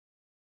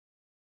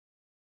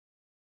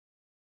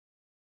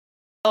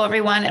Hello,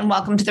 everyone, and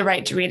welcome to the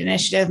Right to Read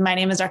Initiative. My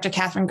name is Dr.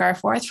 Catherine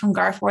Garforth from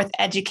Garforth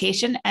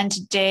Education, and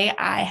today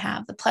I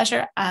have the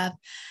pleasure of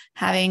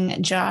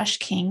having Josh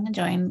King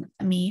join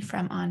me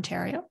from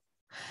Ontario.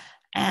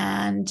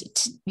 And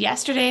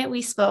yesterday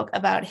we spoke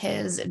about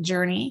his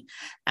journey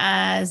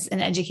as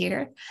an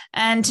educator,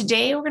 and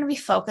today we're going to be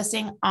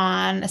focusing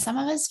on some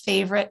of his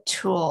favorite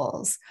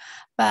tools.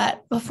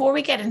 But before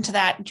we get into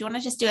that, do you want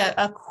to just do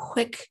a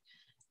quick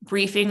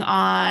briefing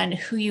on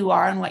who you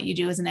are and what you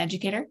do as an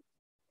educator?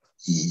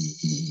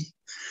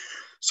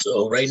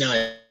 So right now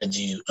I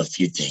do a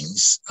few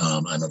things.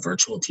 I'm a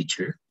virtual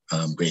teacher,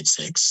 grade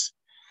 6,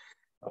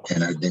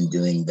 and I've been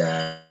doing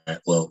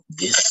that. Well,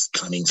 this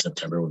coming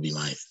September will be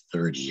my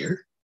 3rd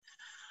year.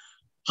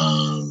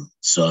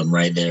 So I'm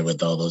right there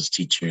with all those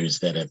teachers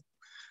that have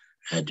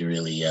had to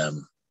really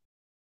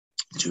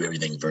do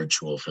everything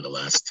virtual for the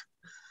last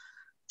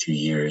 2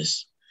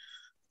 years.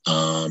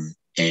 And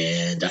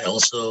I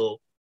also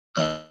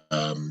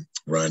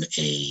run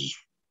a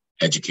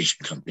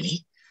education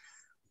company.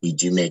 We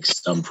do make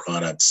some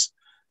products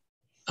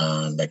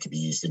that could be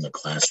used in the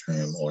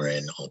classroom or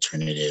in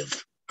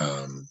alternative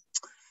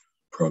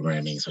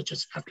programming, such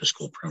as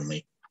after-school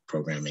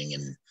programming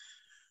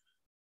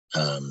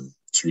and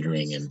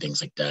tutoring and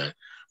things like that.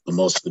 But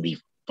mostly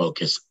we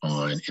focus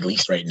on, at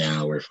least right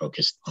now, we're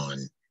focused on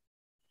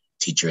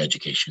teacher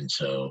education.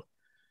 So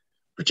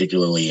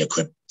particularly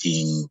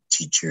equipping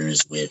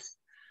teachers with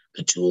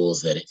the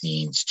tools that it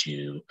needs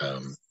to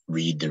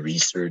read the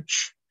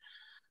research,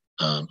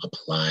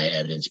 apply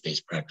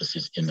evidence-based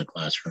practices in the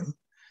classroom,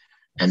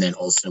 and then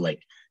also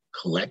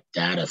collect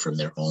data from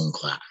their own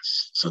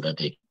class so that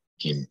they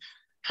can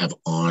have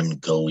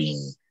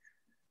ongoing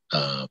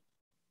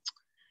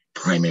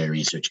primary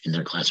research in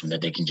their classroom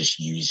that they can just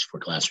use for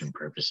classroom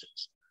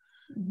purposes.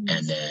 Mm-hmm.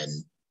 And then,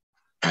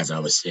 as I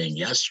was saying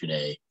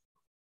yesterday,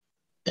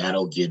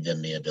 that'll give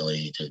them the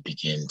ability to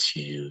begin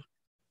to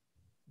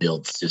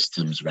build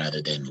systems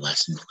rather than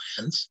lesson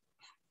plans,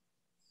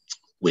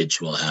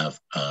 which will have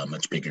a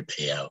much bigger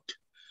payout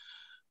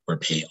or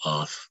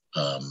payoff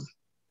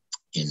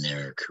in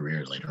their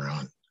career later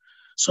on.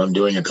 So I'm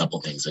doing a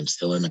couple things. I'm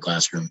still in the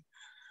classroom.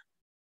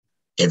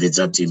 If it's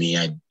up to me,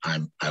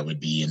 I would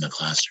be in the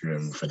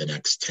classroom for the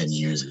next 10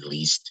 years at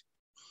least.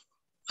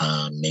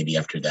 Maybe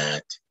after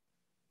that,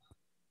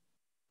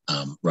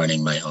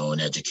 running my own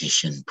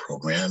education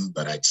program,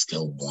 but I'd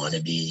still want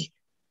to be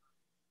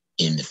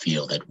in the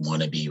field. I'd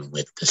want to be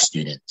with the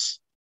students.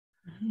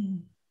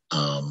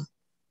 Mm-hmm.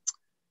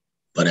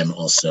 But I'm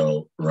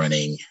also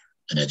running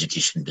an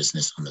education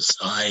business on the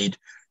side,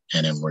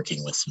 and I'm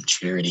working with some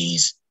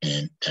charities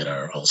and that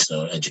are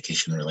also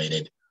education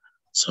related.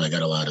 So I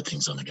got a lot of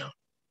things on the go.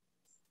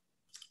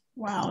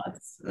 Wow,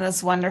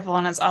 that's wonderful.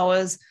 And it's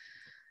always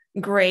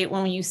great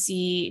when you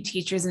see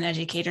teachers and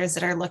educators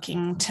that are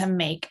looking to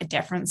make a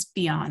difference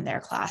beyond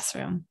their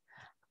classroom.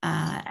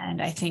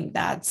 And I think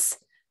that's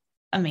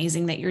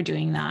amazing that you're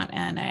doing that.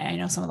 And I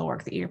know some of the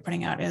work that you're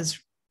putting out is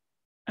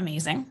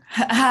amazing.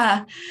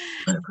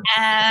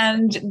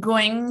 And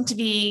going to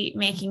be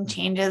making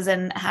changes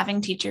and having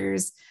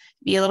teachers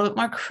be a little bit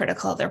more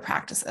critical of their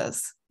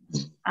practices.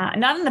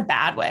 Not in a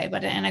bad way,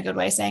 but in a good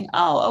way, saying,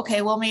 oh,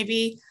 okay, well,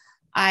 maybe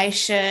I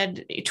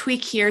should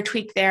tweak here,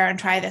 tweak there, and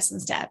try this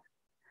instead.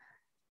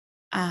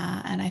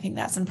 And I think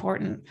that's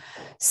important.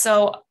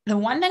 So the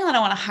one thing that I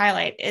want to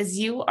highlight is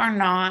you are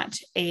not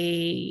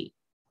a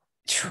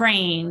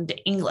trained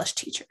English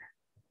teacher,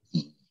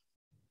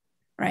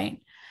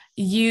 right?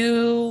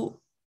 You're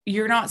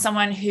not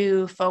someone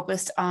who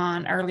focused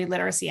on early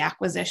literacy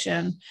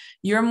acquisition.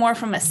 You're more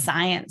from a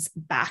science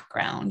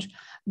background,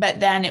 but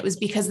then it was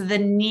because of the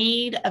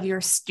need of your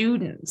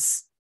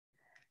students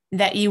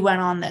that you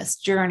went on this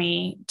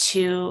journey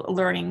to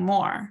learning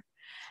more.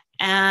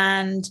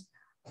 And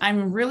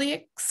I'm really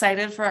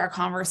excited for our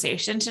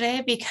conversation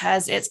today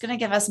because it's going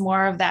to give us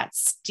more of that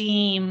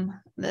STEAM,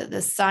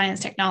 the science,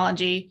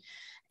 technology,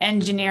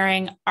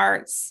 engineering,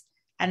 arts,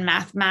 and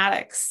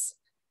mathematics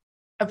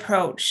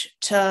approach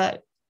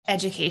to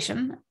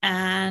education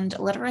and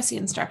literacy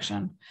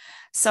instruction.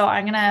 So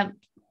I'm going to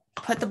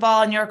put the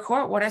ball in your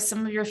court. What are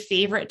some of your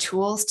favorite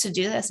tools to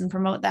do this and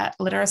promote that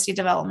literacy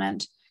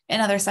development in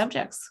other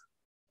subjects?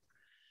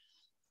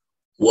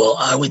 Well,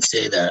 I would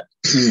say that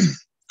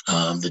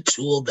the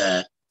tool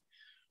that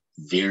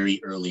very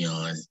early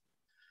on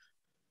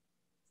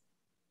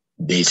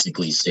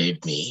basically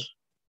saved me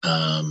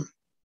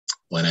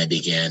when I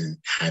began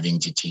having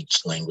to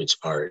teach language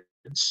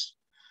arts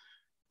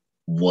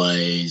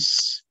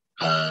was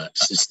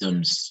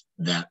systems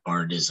that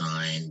are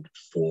designed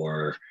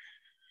for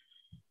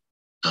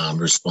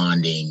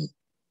responding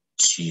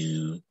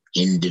to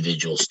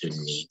individual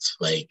student needs,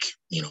 like,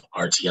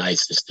 RTI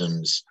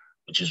systems,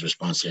 which is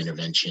response to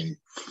intervention,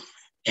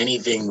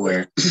 anything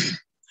where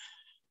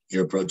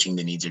you're approaching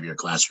the needs of your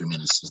classroom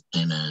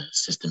in a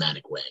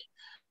systematic way.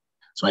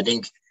 So I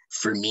think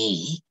for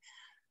me,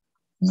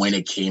 when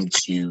it came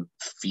to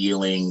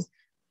feeling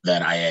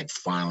that I had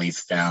finally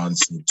found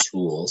some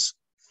tools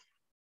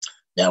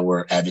that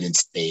were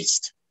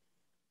evidence-based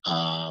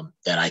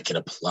that I could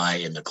apply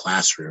in the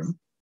classroom.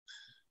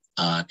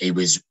 It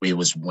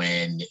was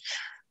when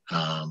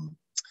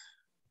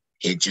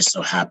it just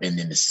so happened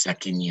in the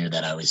second year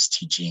that I was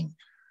teaching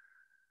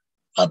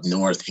up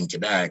north in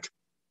Quebec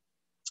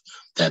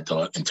that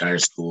the entire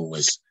school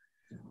was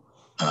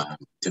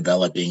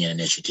developing an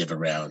initiative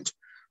around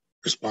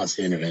response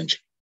to intervention.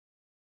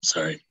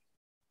 Sorry.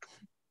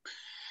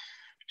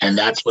 And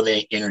that's when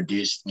they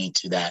introduced me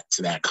to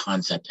that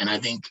concept. And I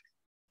think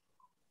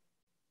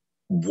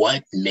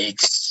what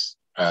makes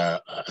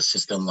a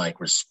system like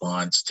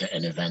response to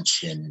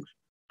intervention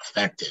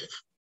effective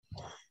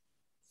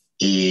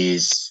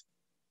is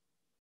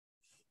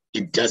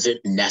it doesn't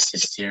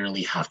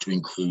necessarily have to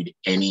include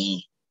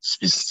any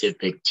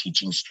specific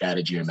teaching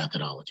strategy or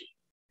methodology.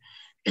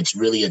 It's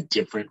really a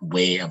different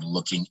way of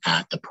looking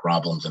at the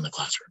problems in the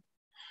classroom.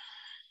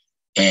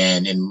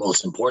 And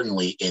most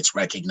importantly, it's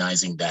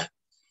recognizing that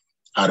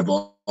out of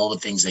all the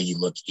things that you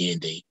look in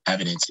the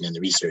evidence and in the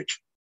research,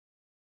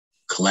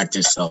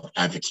 collective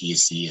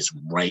self-advocacy is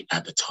right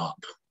at the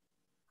top.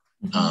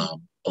 Mm-hmm.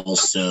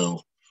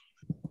 Also,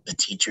 the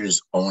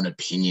teacher's own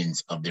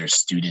opinions of their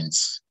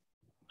students'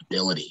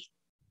 ability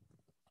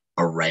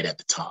are right at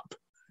the top.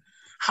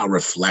 How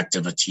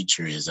reflective a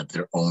teacher is of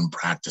their own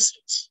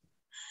practices,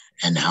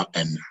 and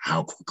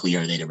how quickly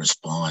are they to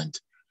respond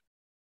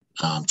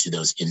to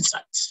those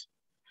insights.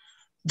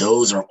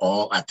 Those are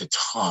all at the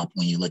top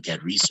when you look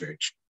at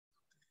research.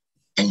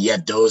 And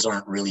yet those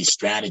aren't really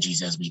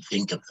strategies as we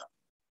think of them.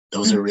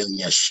 Those mm-hmm. are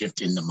really a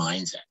shift in the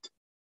mindset.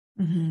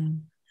 Mm-hmm.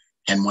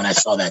 And when I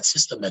saw that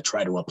system that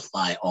tried to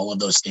apply all of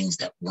those things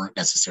that weren't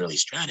necessarily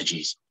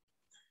strategies,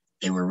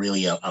 they were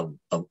really a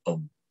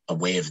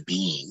way of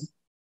being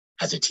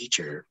as a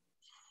teacher.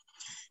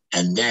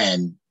 And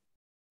then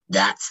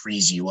that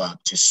frees you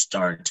up to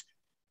start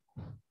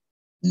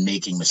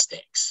making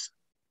mistakes,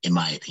 in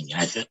my opinion.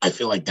 I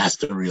feel like that's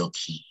the real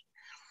key.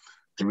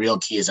 The real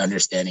key is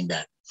understanding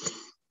that,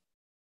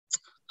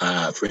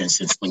 for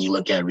instance, when you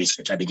look at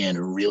research, I began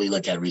to really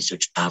look at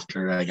research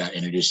after I got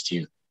introduced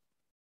to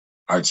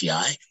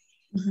RTI.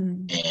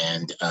 Mm-hmm.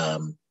 And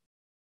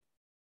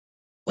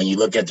when you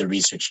look at the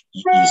research,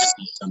 you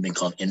see something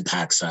called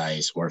impact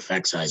size or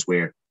effect size,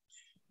 where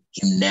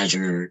you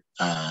measure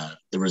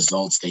the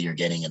results that you're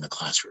getting in the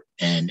classroom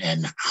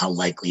and how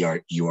likely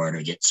you are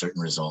to get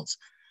certain results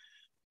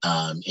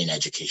in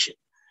education.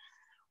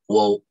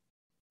 Well,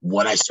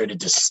 what I started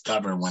to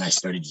discover when I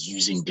started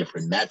using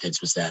different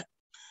methods was that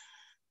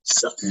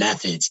some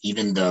methods,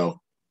 even though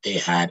they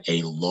had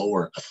a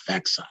lower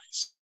effect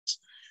size,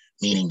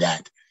 meaning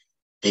that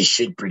they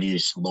should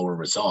produce lower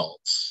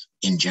results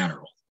in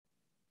general,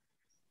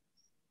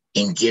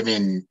 in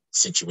given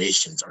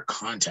situations or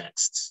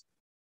contexts,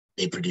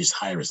 they produce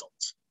high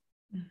results.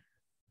 Mm.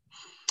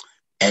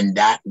 And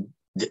that,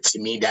 to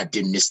me, that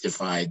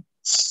demystified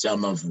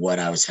some of what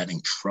I was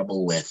having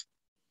trouble with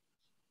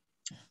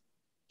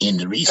in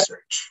the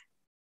research.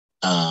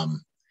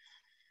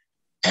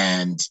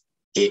 And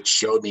it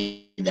showed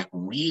me that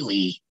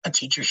really a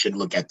teacher should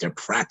look at their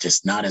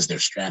practice not as their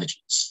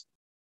strategies.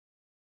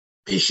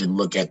 They should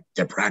look at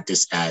their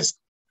practice as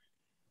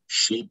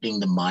shaping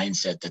the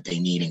mindset that they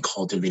need and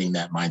cultivating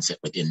that mindset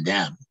within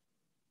them,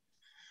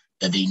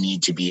 that they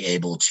need to be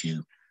able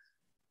to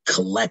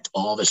collect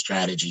all the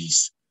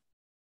strategies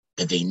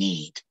that they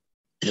need,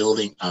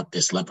 building up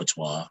this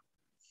repertoire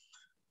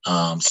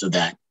so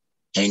that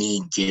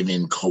any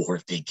given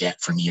cohort they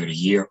get from year to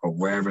year or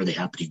wherever they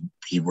happen to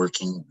be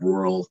working,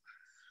 rural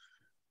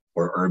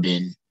or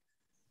urban,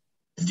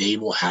 they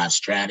will have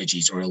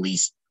strategies, or at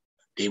least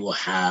they will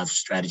have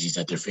strategies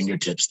at their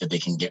fingertips that they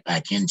can get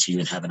back into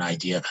and have an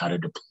idea of how to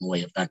deploy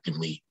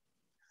effectively.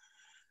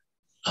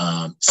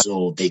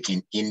 So they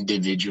can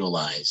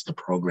individualize the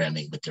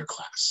programming with their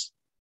class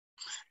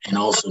and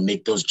also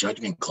make those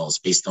judgment calls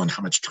based on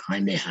how much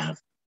time they have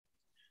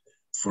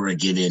for a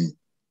given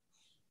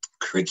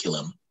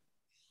curriculum.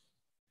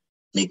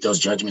 Make those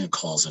judgment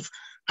calls of,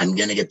 I'm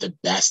going to get the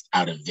best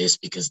out of this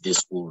because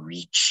this will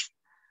reach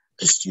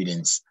the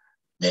students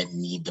that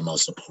need the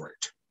most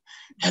support.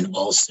 And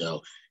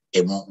also,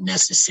 it won't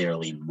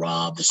necessarily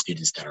rob the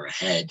students that are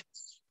ahead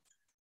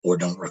or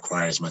don't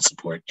require as much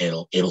support.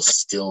 It'll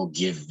still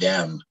give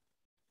them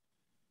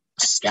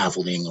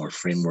scaffolding or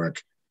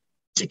framework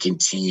to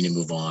continue to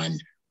move on,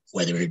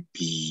 whether it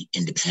be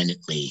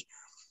independently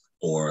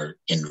or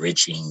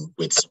enriching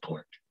with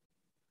support.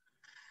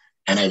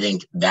 And I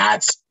think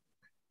that's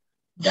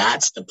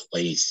the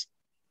place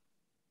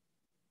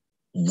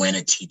when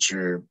a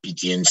teacher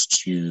begins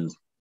to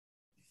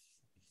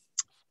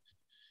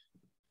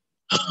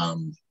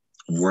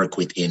work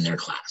within their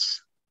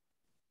class.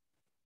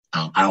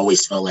 I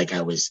always felt like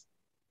I was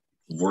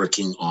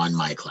working on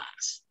my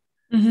class.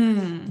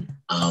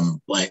 Mm-hmm.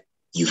 But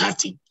you have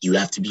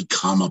to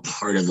become a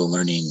part of the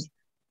learning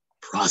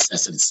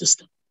process and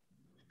system.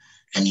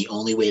 And the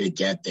only way to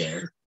get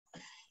there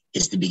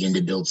is to begin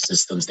to build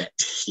systems that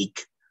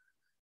take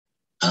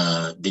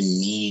the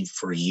need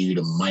for you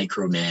to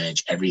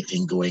micromanage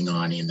everything going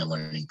on in the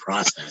learning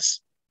process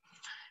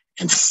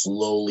and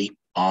slowly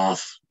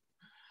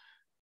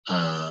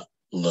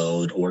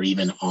load or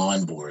even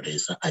onboard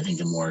is, I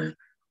think, a more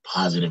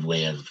positive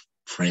way of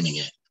framing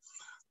it.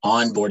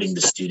 Onboarding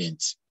the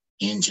students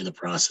into the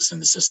process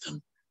and the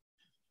system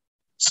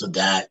so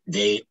that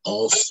they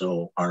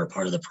also are a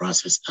part of the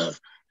process of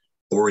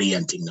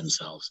orienting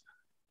themselves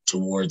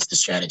towards the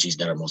strategies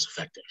that are most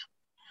effective.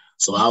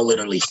 So I'll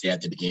literally say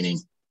at the beginning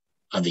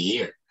of the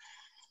year,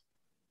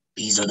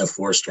 these are the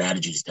 4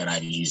 strategies that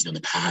I've used in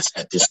the past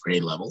at this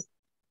grade level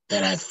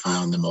that I've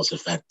found the most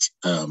effect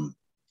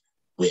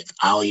with.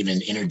 I'll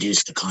even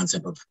introduce the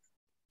concept of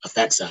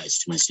effect size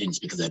to my students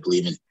because I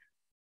believe in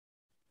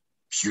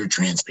pure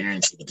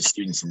transparency with the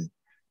students and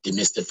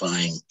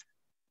demystifying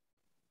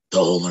the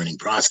whole learning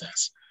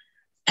process.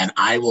 And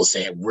I will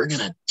say, we're going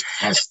to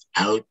test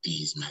out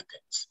these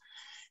methods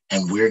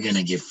and we're going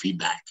to give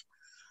feedback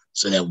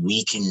so that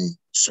we can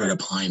start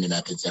applying the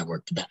methods that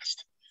work the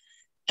best.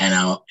 And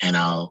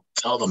I'll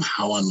tell them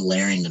how I'm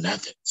layering the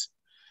methods.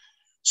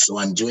 So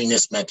I'm doing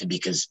this method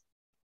because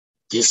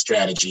this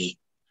strategy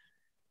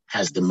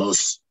has the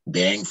most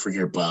bang for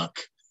your buck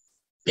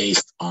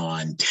based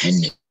on 10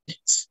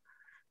 minutes.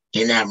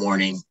 In that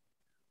morning,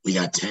 we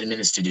got 10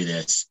 minutes to do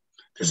this.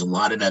 There's a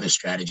lot of other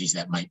strategies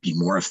that might be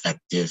more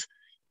effective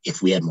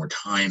if we had more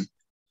time,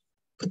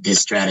 but this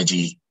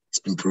strategy has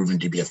been proven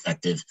to be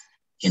effective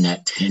in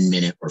that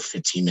 10-minute or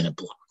 15-minute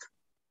block,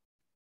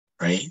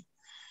 right?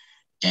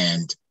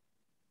 And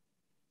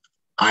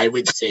I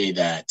would say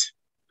that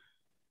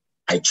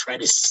I try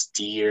to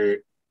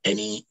steer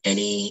anyone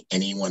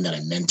that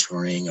I'm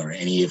mentoring or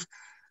any of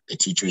the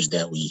teachers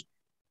that we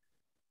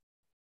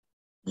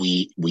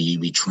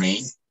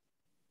train.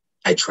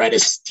 I try to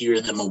steer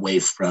them away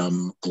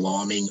from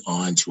glomming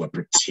onto a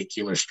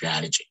particular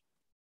strategy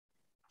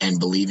and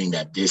believing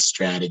that this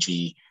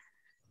strategy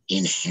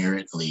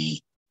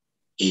inherently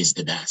is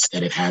the best,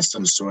 that it has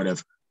some sort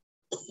of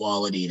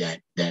quality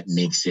that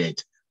makes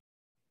it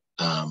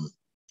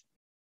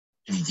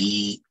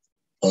the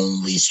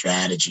only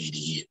strategy to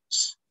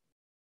use.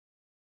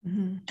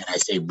 Mm-hmm. And I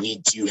say we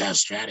do have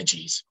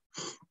strategies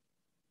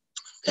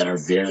that are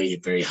very,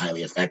 very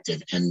highly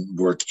effective and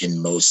work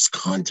in most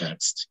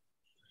contexts.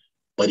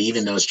 But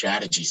even those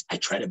strategies, I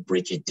try to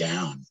break it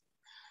down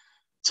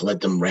to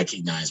let them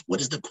recognize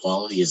what is the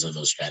qualities of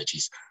those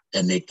strategies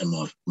that make them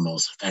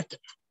most effective.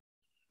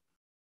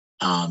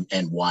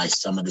 And why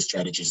some of the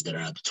strategies that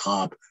are at the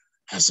top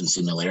have some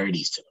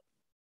similarities to them.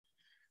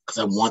 Because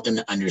I want them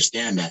to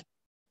understand that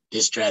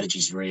this strategy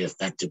is very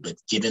effective, but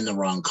given the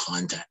wrong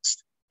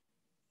context,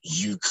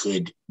 you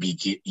could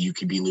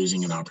be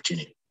losing an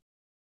opportunity.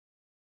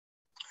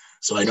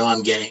 So I know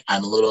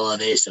I'm a little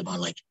evasive on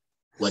like,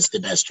 what's the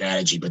best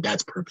strategy, but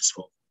that's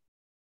purposeful.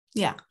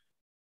 Yeah.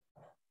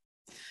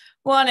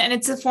 Well, and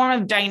it's a form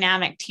of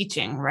dynamic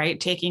teaching, right?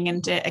 Taking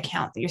into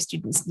account your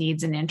students'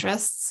 needs and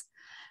interests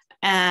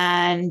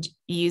and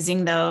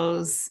using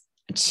those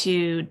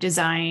to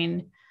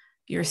design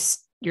your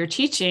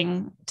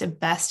teaching to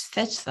best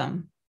fit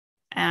them.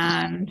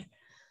 And,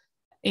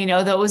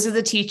 those are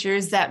the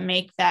teachers that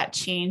make that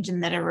change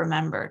and that are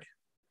remembered,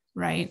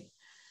 right?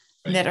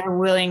 That are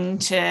willing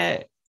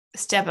to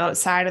step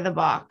outside of the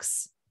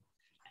box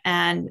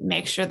and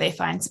make sure they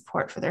find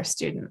support for their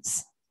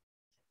students.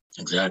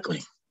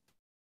 Exactly.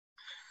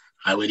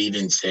 I would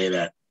even say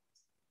that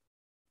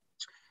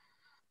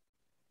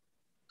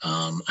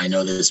I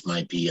know this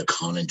might be a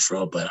common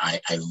trope, but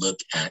I look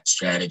at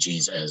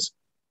strategies as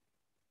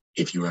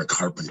if you were a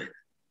carpenter.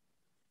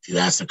 If you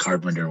ask a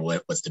carpenter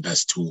what's the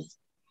best tool,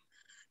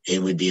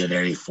 it would be a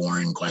very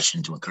foreign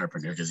question to a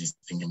carpenter because he's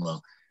thinking,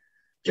 well,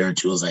 there are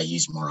tools I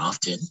use more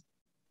often.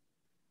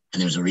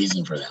 And there's a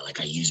reason for that. Like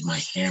I use my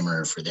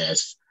hammer for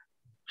this.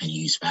 I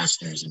use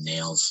fasteners and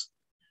nails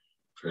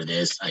for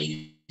this. I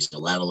use the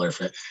leveler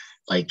for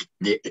like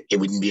it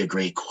wouldn't be a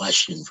great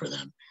question for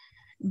them.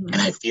 Mm-hmm.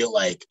 And I feel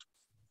like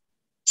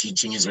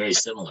teaching is very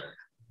similar.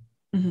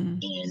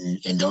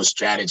 Mm-hmm. In those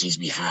strategies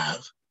we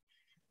have.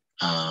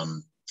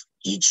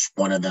 Each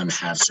one of them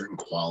have certain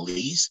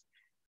qualities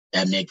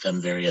that make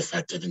them very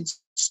effective in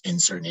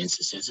certain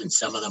instances. And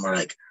some of them are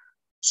like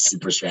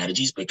super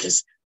strategies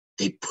because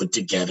they put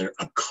together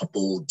a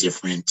couple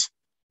different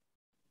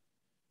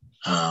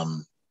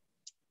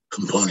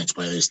components,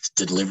 whether it's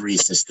the delivery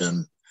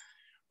system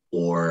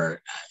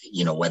or,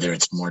 whether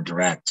it's more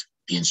direct,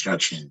 the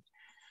instruction.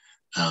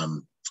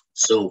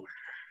 So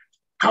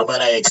how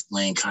about I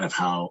explain kind of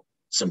how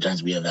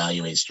sometimes we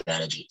evaluate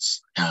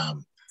strategies?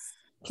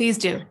 Please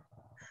do.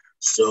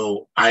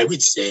 So I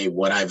would say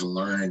what I've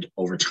learned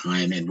over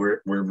time, and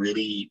we're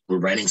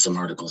writing some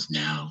articles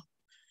now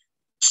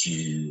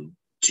to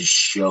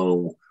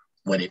show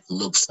what it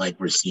looks like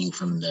we're seeing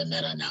from the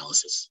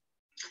meta-analysis.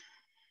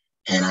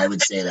 And I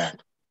would say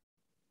that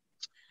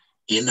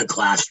in the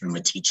classroom,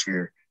 a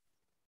teacher,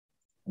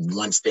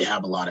 once they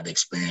have a lot of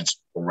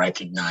experience,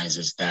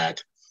 recognizes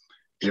that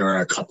there are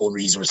a couple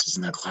resources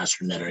in the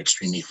classroom that are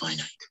extremely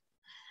finite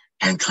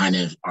and kind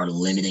of are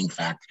limiting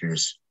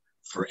factors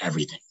for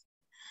everything.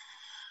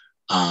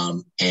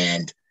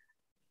 And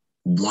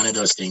one of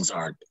those things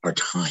are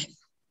time.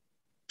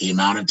 The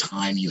amount of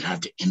time you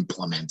have to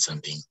implement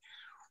something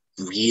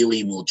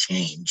really will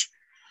change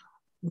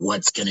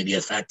what's going to be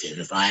effective.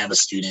 If I have a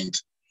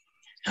student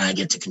and I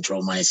get to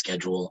control my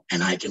schedule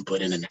and I can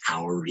put in an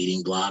hour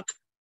reading block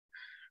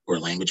or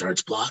language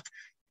arts block,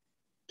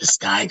 the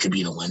sky could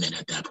be the limit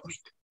at that point.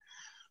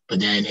 But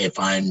then if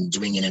I'm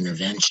doing an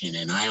intervention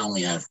and I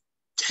only have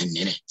 10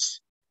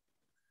 minutes,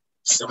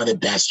 some of the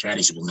best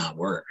strategies will not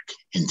work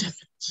in 10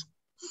 minutes.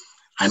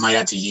 I might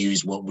have to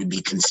use what would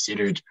be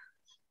considered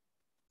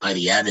by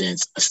the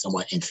evidence a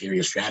somewhat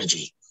inferior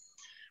strategy.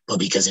 But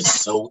because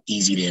it's so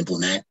easy to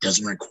implement,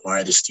 doesn't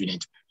require the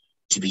student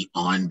to be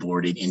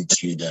onboarded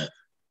into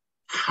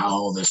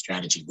how the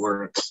strategy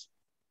works,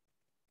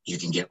 you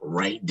can get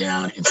right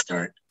down and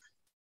start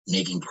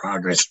making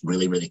progress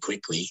really, really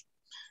quickly.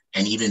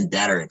 And even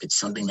better, if it's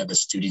something that the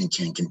student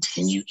can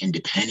continue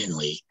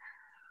independently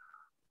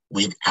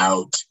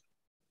without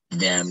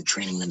them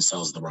training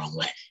themselves the wrong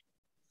way,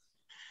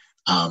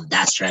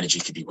 that strategy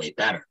could be way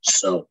better.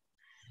 So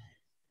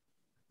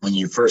when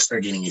you first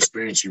start getting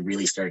experience, you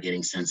really start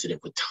getting sensitive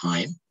with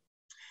time.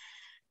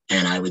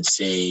 And I would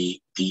say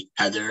the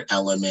other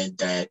element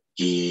that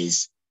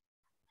is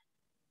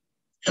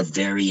a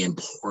very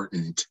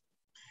important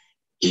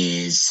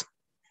is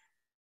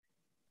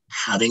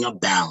having a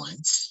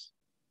balance.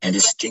 And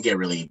this can get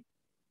really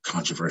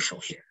controversial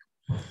here,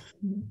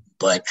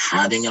 but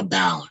having a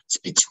balance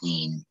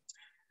between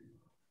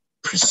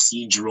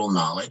procedural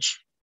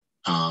knowledge,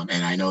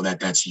 and I know that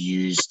that's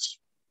used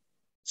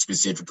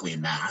specifically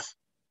in math,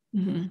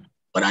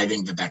 but I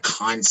think that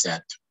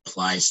concept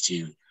applies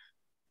to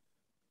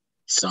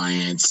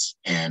science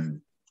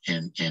and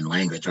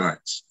language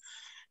arts.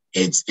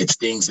 It's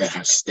things that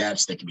have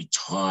steps that can be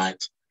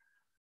taught,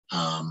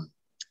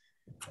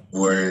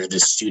 where the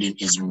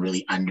student isn't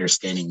really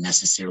understanding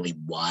necessarily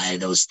why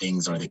those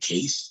things are the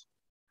case.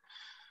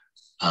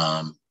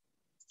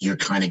 You're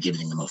kind of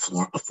giving them a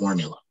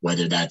formula,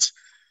 whether that's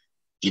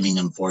giving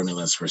them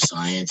formulas for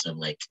science of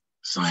like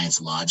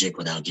science logic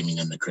without giving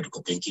them the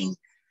critical thinking.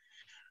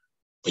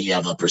 But you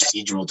have a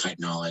procedural type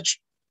knowledge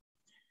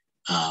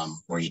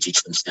where you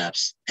teach them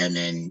steps, and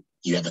then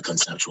you have the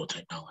conceptual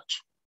type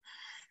knowledge.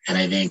 And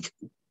I think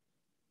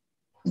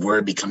where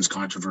it becomes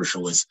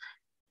controversial is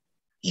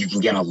you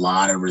can get a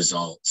lot of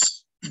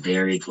results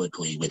very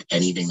quickly with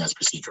anything that's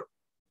procedural,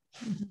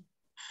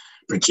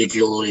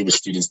 particularly with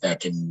students that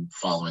can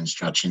follow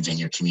instructions and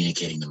you're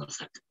communicating them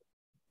effectively.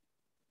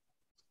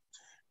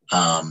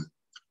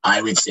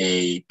 I would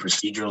say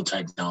procedural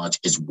type knowledge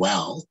as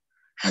well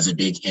has a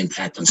big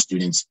impact on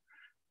students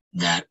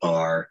that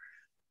are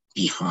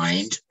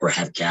behind or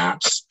have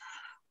gaps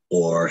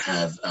or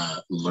have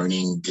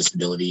learning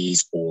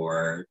disabilities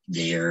or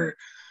they're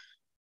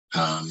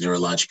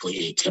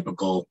neurologically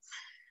atypical.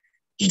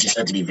 You just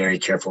have to be very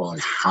careful on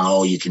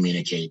how you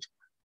communicate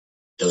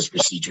those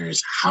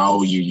procedures,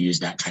 how you use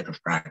that type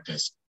of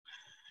practice.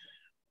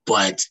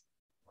 But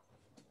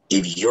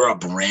if you're a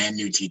brand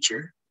new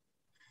teacher,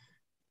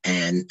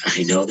 and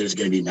I know there's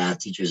going to be math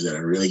teachers that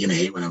are really going to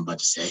hate what I'm about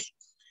to say,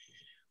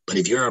 but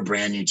if you're a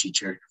brand new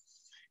teacher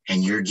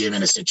and you're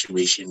given a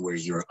situation where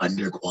you're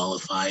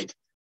underqualified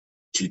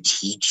to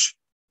teach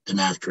the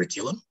math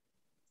curriculum,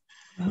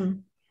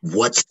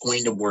 what's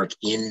going to work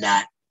in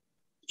that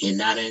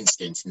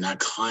instance, in that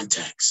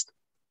context,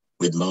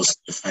 with most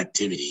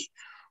effectivity,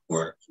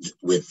 or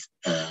with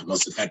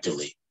most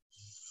effectively,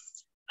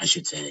 I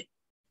should say,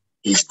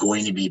 is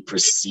going to be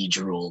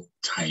procedural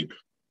type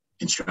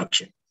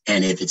instruction.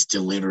 And if it's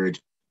delivered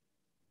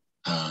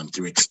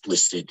through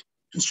explicit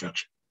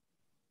instruction.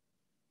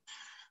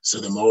 So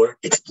the more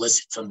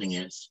explicit something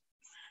is,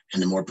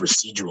 and the more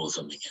procedural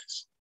something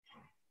is,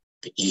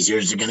 the easier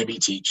it's going to be to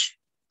teach,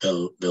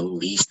 the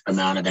least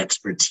amount of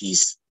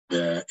expertise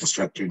the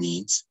instructor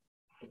needs,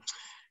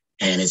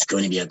 and it's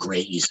going to be a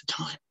great use of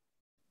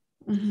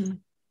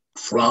time.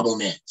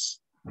 Problem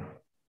is,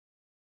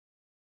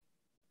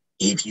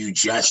 if you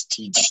just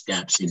teach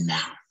steps in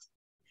math,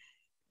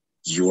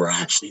 you're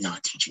actually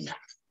not teaching math.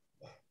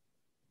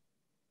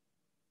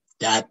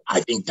 That,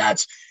 I think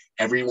that's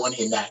everyone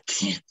in that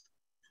camp.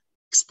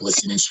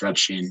 Explicit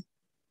instruction,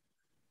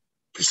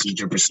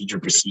 procedure,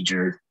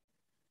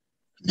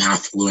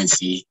 math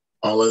fluency,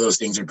 all of those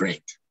things are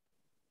great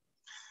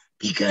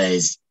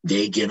because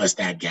they give us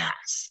that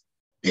gas.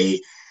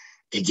 They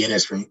get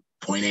us from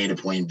point A to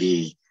point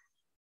B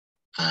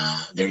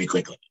very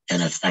quickly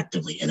and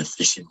effectively and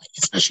efficiently,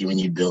 especially when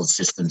you build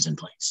systems in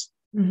place.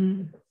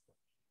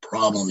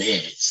 Problem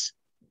is,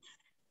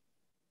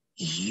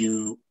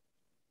 you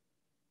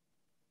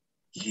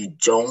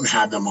don't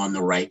have them on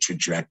the right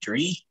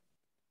trajectory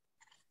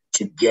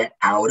to get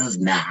out of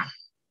math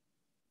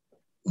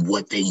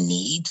what they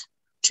need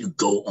to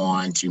go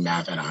on to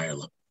math at a higher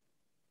level.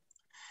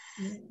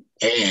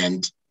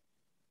 And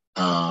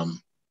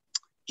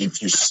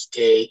if you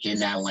stay in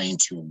that lane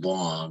too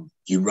long,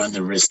 you run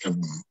the risk of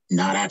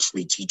not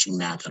actually teaching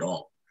math at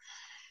all.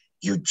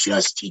 You're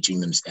just teaching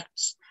them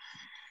steps.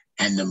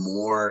 And the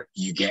more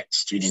you get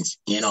students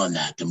in on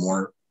that, the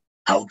more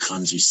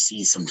outcomes you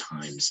see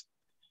sometimes.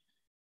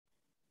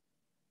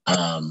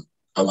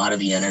 a lot of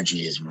the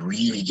energy is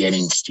really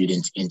getting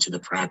students into the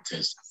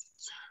practice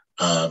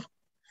of,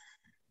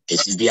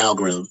 this is the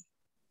algorithm,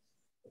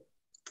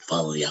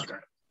 follow the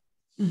algorithm.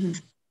 Mm-hmm.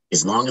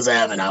 As long as I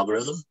have an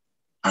algorithm,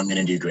 I'm going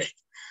to do great,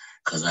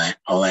 because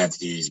all I have to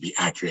do is be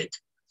accurate,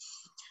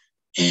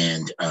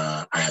 and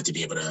I have to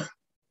be able to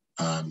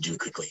do it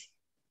quickly.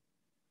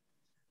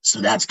 So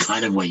that's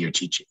kind of what you're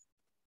teaching.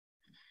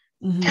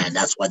 Mm-hmm. And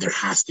that's why there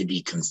has to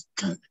be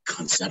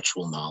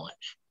conceptual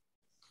knowledge.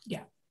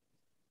 Yeah.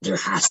 There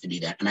has to be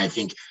that. And I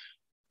think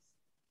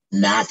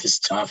math is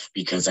tough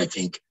because I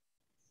think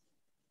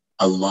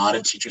a lot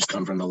of teachers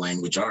come from the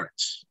language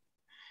arts,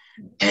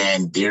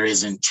 and there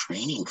isn't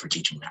training for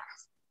teaching math.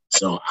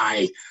 So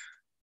I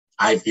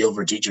feel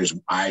for teachers.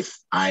 I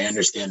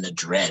understand the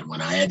dread.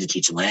 When I had to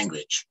teach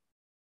language,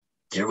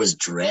 there was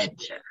dread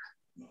there.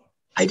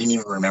 I didn't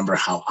even remember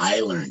how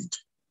I learned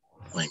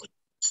language.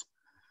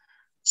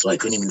 So I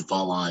couldn't even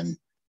fall on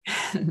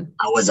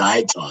how was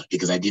I taught,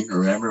 because I didn't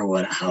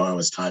remember how I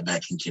was taught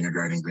back in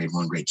kindergarten, grade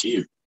 1, grade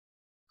 2,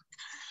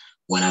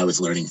 when I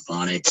was learning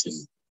phonics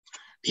and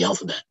the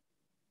alphabet.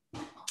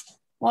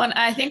 Well, and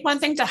I think one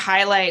thing to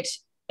highlight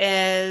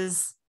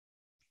is,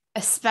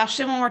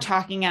 especially when we're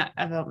talking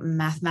about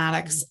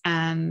mathematics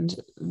and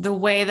the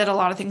way that a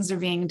lot of things are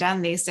being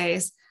done these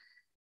days,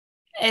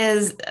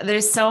 is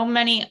there's so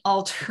many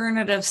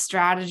alternative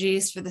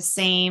strategies for the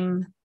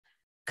same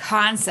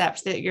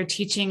concept that you're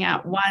teaching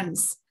at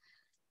once.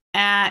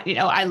 And,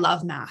 I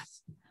love math,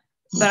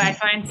 but I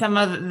find some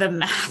of the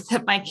math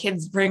that my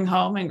kids bring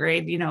home in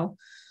grade,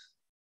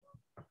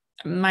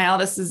 my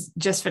eldest has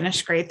just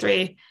finished grade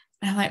 3.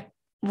 And I'm like,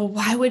 well,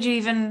 why would you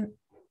even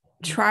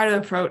try to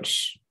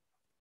approach?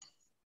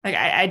 Like,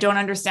 I don't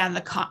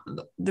understand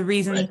the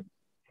reason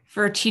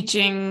for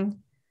teaching.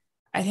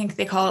 I think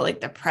they call it like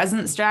the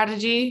present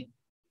strategy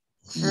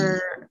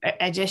for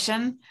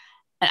addition.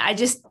 And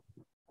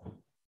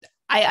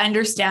I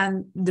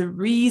understand the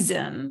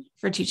reason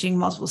for teaching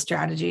multiple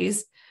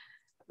strategies,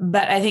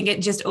 but I think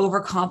it just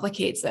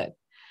overcomplicates it.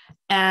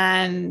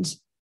 And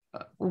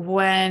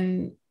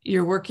when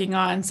you're working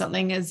on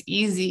something as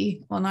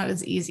easy, well, not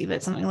as easy,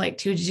 but something like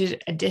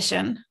 2-digit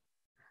addition,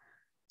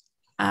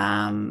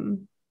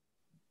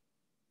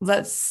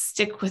 let's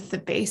stick with the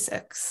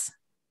basics,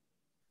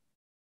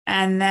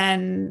 and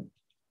then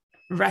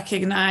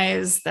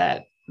recognize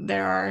that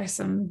there are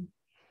some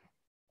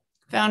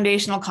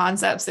foundational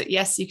concepts that,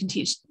 yes, you can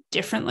teach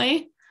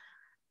differently,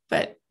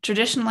 but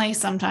traditionally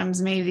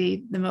sometimes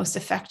maybe the most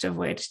effective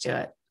way to do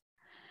it.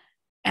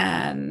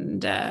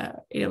 And,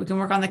 we can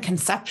work on the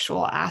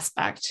conceptual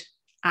aspect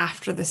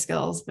after the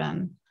skill's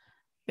been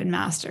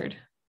mastered.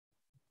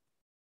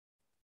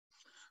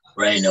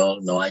 Right.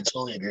 No, I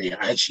totally agree.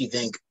 I actually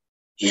think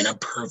in a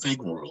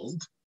perfect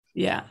world,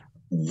 yeah,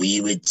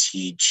 we would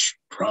teach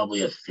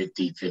probably a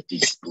 50-50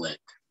 split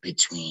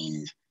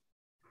between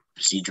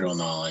procedural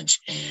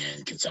knowledge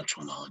and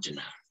conceptual knowledge in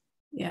math.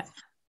 Yeah.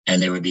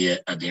 And there would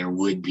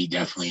be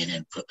definitely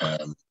an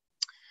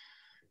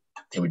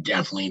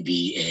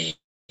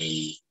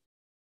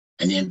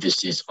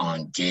emphasis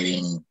on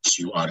getting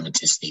to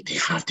automaticity. They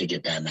have to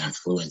get that math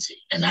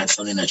fluency. And that's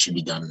something that should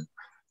be done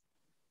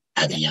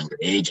at the younger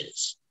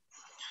ages,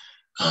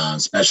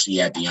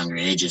 especially at the younger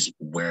ages,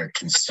 where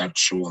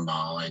conceptual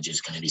knowledge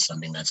is going to be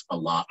something that's a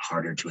lot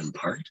harder to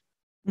impart,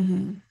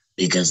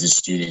 because the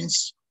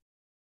students,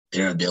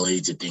 their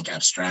ability to think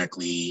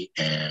abstractly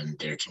and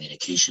their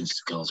communication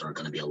skills are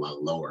going to be a lot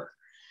lower.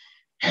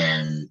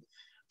 And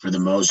for the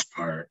most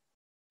part,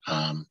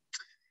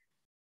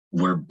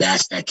 we're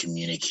best at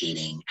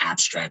communicating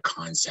abstract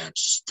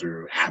concepts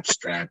through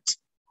abstract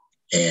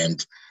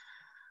and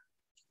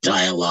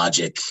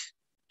dialogic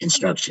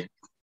instruction,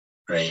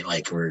 right?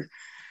 Like we're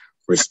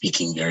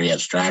speaking very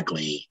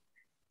abstractly,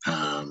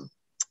 and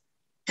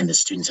the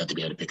students have to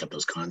be able to pick up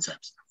those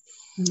concepts.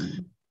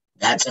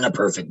 That's in a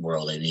perfect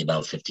world, it'd be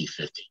about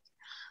 50-50.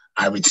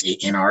 I would say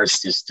in our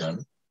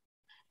system,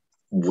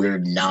 we're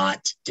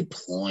not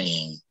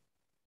deploying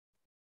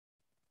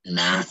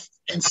math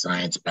and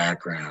science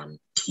background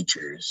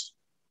teachers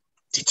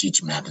to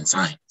teach math and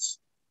science.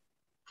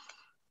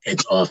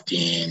 It's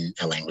often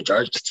a language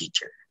arts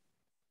teacher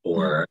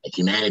or a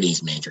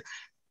humanities major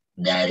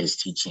that is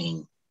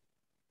teaching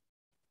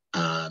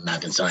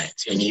math and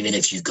science. And even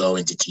if you go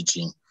into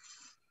teaching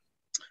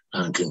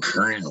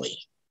concurrently,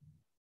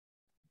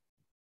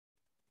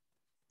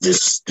 the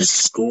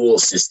school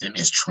system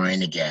is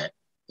trying to get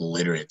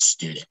literate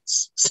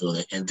students. So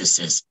the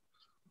emphasis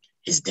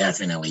is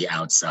definitely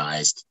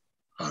outsized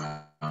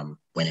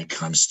when it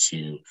comes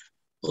to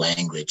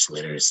language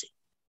literacy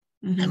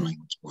and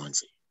language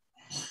fluency.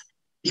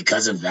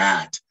 Because of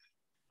that,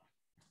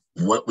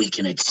 what we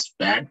can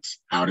expect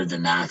out of the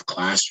math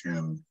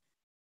classroom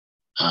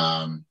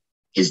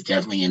is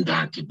definitely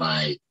impacted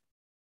by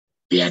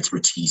the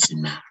expertise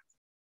in math.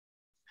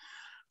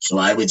 So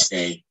I would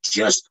say,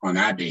 just on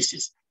that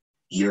basis,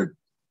 you're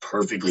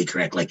perfectly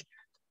correct. Like,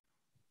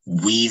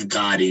 we've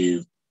got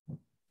to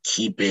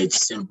keep it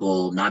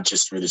simple, not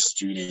just for the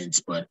students,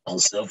 but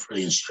also for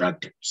the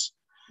instructors.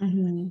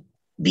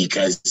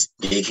 because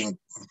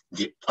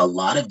a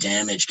lot of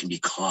damage can be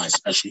caused,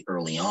 especially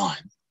early on,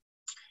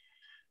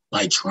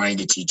 by trying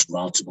to teach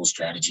multiple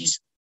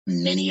strategies,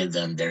 many of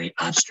them very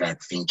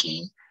abstract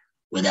thinking,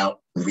 without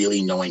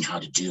really knowing how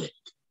to do it.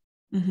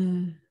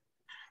 Mm-hmm.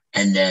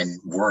 And then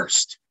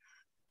worst,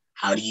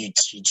 how do you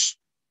teach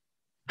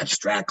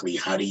abstractly?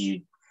 How do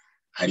you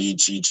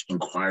teach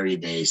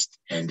inquiry-based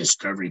and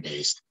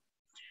discovery-based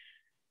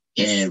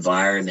in an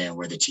environment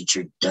where the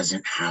teacher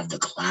doesn't have the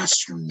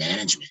classroom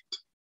management?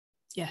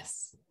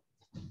 Yes.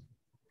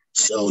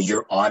 So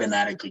you're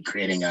automatically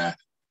creating a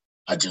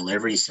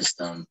delivery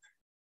system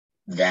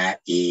that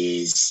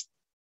is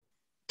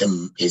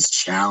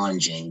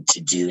challenging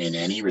to do in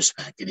any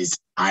respect. It is,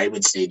 I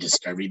would say,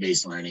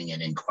 discovery-based learning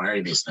and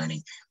inquiry-based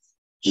learning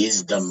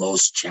is the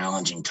most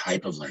challenging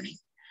type of learning,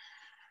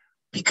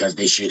 because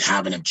they should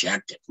have an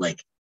objective.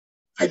 Like,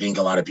 I think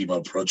a lot of people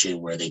approach it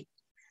where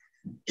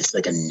it's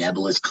like a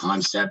nebulous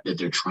concept that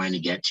they're trying to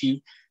get to.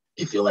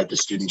 They feel like the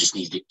student just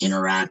needs to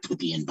interact with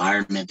the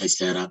environment they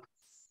set up.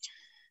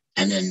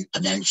 And then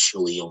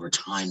eventually over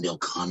time, they'll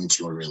come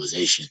to a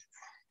realization.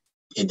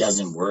 It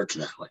doesn't work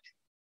that way.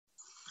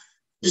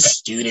 The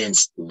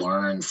students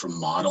learn from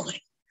modeling.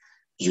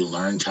 You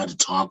learned how to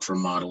talk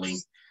from modeling.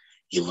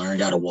 You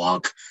learned how to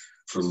walk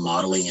from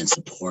modeling and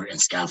support and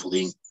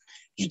scaffolding.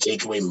 You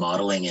take away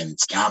modeling and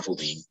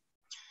scaffolding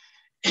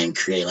and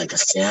create like a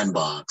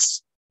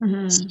sandbox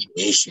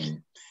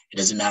situation. It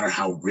doesn't matter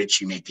how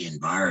rich you make the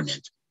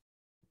environment.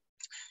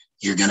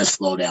 You're going to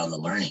slow down the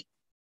learning,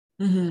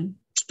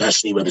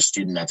 especially with a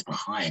student that's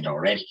behind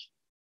already.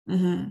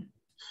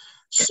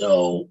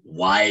 So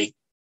why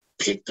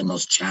pick the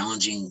most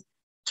challenging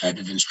type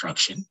of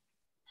instruction,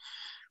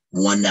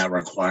 one that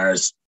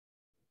requires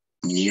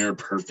near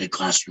perfect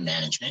classroom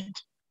management,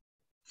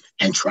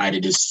 and try to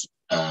just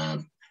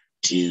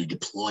to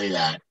deploy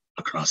that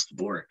across the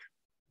board?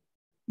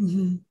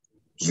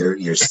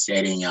 You're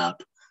setting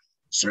up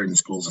certain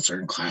schools and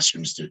certain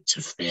classrooms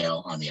to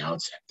fail on the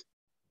outset.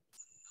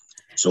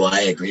 So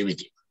I agree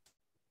with you.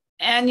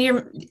 And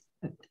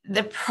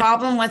the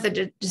problem with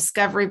a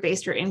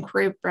discovery-based or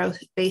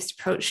inquiry-based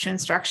approach to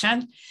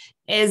instruction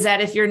is that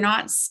if you're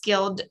not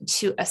skilled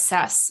to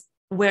assess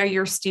where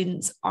your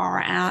students are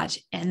at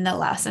in the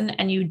lesson,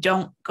 and you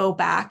don't go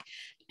back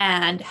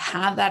and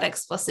have that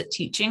explicit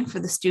teaching for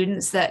the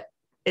students that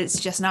it's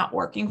just not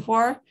working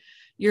for,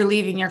 you're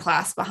leaving your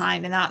class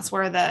behind. And that's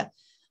where the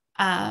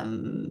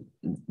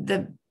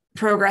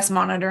progress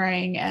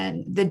monitoring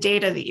and the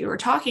data that you were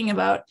talking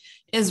about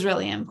is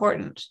really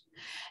important.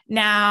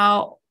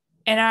 Now,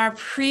 in our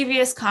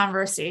previous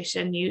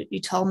conversation, you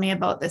told me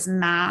about this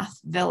math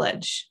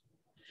village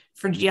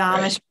for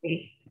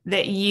geometry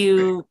that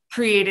you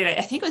created.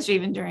 I think it was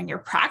even during your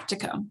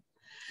practicum.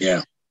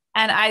 Yeah.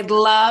 And I'd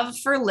love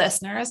for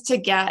listeners to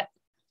get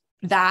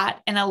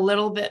that in a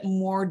little bit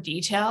more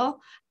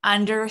detail,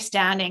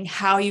 understanding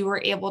how you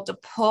were able to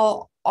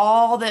pull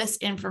all this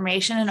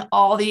information and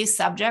all these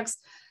subjects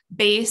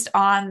based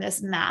on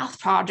this math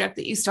project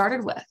that you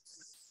started with.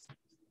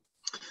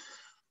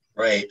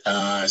 Right.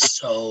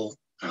 So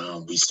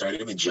we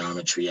started with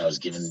geometry. I was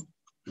given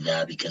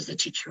that because the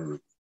teacher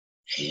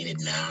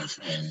hated math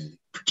and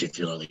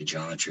particularly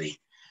geometry.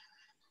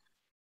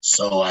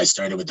 So I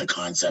started with the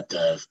concept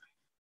of,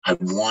 I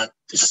want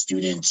the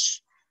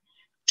students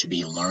to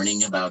be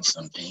learning about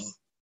something,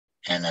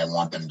 and I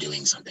want them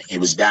doing something. It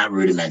was that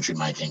rudimentary,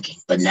 my thinking.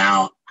 But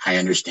now I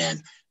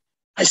understand.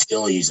 I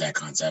still use that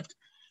concept,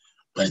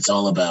 but it's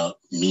all about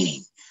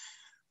meaning.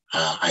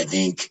 I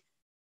think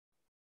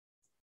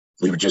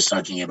we were just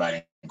talking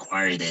about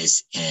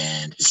inquiry-based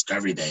and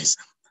discovery-based.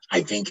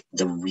 I think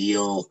the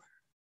real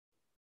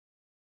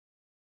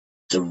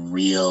je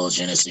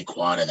ne sais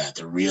quoi to that,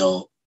 the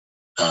real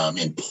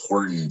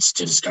importance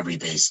to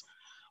discovery-based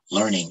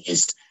learning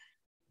is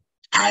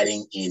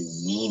adding in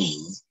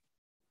meaning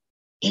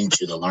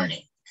into the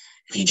learning.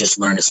 If you just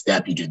learn a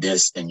step, you do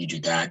this, then you do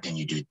that, then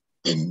you do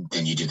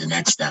the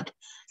next step,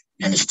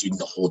 and the student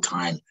the whole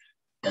time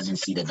doesn't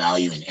see the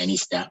value in any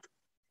step,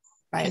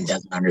 and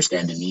doesn't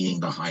understand the meaning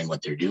behind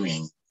what they're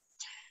doing,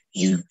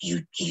 you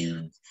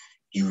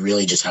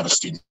really just have a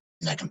student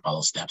that can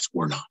follow steps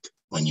or not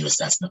when you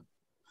assess them.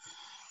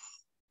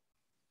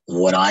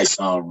 What I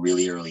saw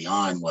really early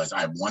on was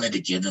I wanted to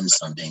give them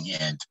something,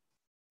 and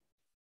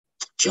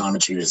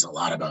geometry is a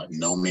lot about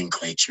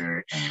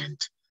nomenclature and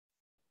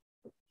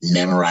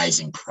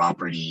memorizing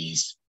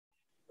properties.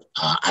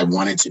 I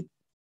wanted to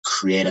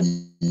create a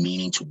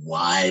meaning to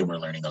why we're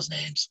learning those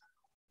names,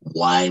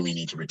 why we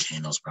need to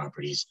retain those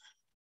properties.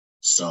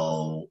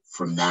 So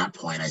from that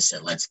point, I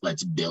said, let's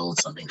build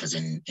something, because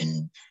in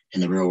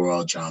the real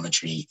world,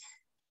 geometry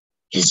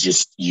is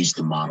just use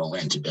the model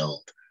and to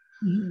build.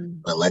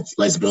 But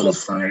let's build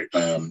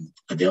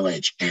a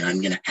village, and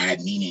I'm going to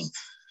add meaning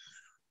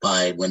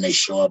by when they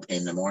show up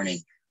in the morning,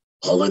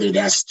 all other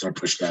desks are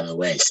pushed out of the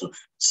way. So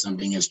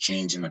something has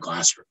changed in the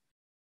classroom.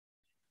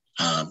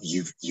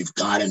 You've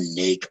got to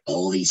make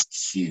all these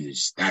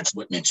cues. That's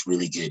what makes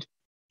really good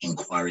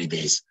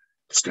inquiry-based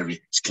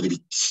Discovery is going to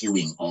be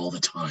queuing all the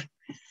time.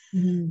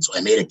 Mm-hmm. So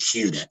I made a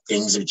cue that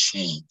things have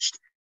changed.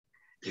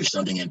 There's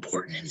something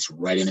important, and it's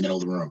right in the middle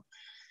of the room.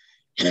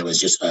 And it was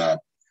just a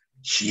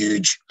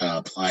huge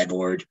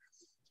plyboard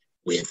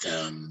with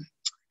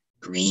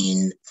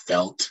green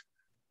felt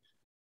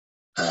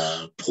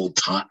pulled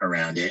taut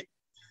around it.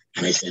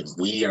 And I said,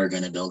 we are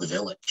going to build a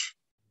village.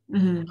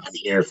 Mm-hmm. I'm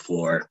here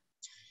for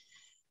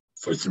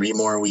 3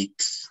 more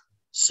weeks.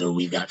 So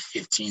we've got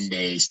 15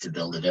 days to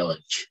build a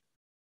village.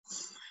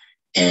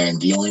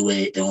 And the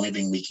only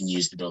thing we can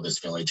use to build this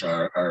village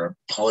are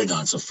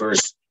polygons. So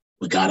first,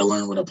 we got to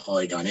learn what a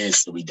polygon is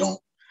so we don't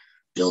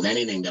build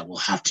anything that we'll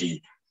have to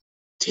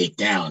take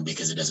down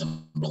because it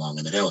doesn't belong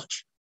in the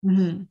village.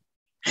 Mm-hmm.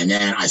 And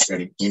then I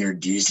started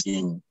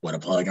introducing what a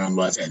polygon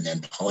was and then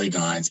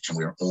polygons, and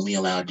we were only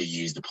allowed to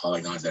use the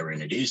polygons that were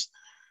introduced.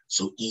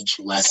 So each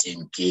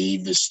lesson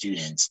gave the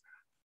students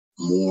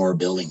more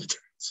building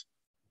materials.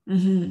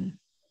 Mm-hmm.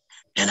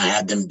 And I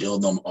had them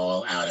build them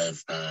all out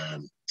of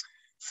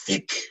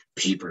thick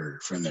paper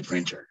from the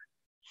printer.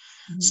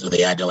 Mm-hmm. So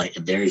they had to like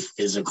very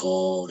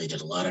physical. They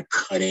did a lot of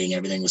cutting.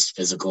 Everything was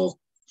physical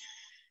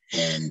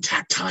and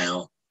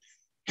tactile.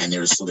 And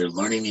they're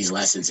learning these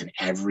lessons in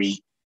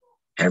every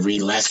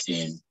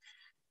lesson.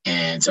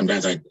 And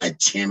sometimes I'd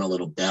jam a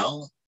little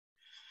bell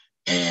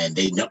and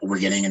they know we're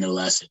getting a new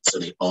lesson. So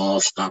they all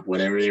stop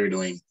whatever they were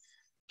doing,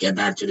 get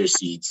back to their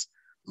seats.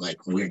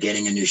 Like, we're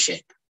getting a new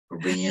shape. We're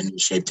bringing a new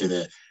shape to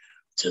the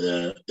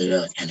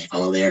and they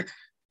all there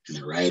and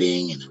they're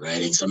writing.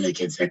 Some of the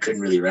kids that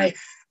couldn't really write,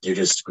 they're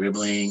just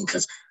scribbling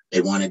because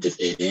they wanted to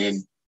fit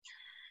in.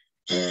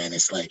 And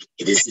it's like,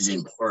 this is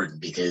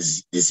important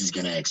because this is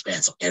going to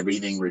expand. So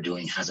everything we're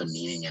doing has a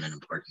meaning and an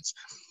importance.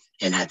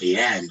 And at the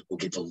end, we'll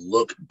get to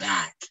look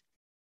back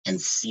and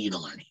see the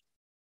learning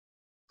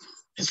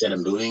instead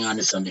of moving on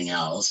to something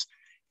else.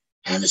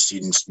 And the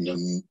students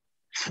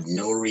have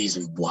no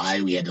reason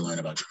why we had to learn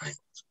about triangles.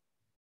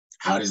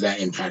 How does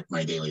that impact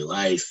my daily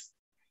life?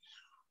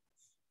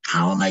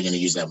 How am I going to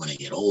use that when I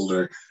get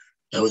older?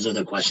 Those are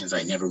the questions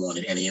I never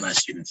wanted any of my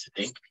students to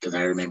think, because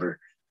I remember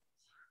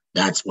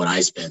that's what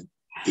I spent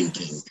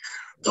thinking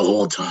the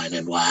whole time,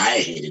 and why I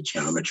hated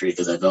geometry,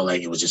 because I felt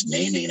like it was just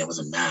naming and it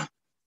wasn't math.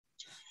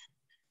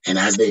 And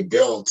as they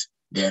built,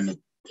 then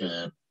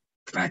the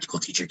practical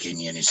teacher gave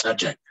me a new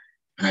subject.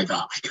 And I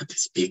thought, I got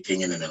this big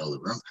thing in the middle of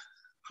the room.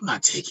 I'm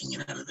not taking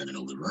it out of the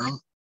middle of the room.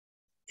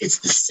 It's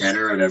the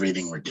center of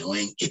everything we're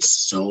doing. It's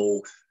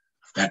so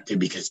effective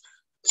because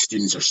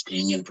students are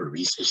staying in for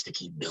research to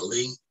keep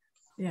building.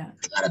 Yeah.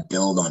 I got to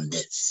build on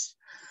this.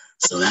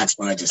 So that's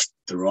when I just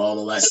threw all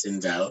the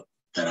lessons out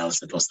that I was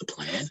supposed to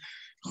plan.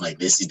 I'm like,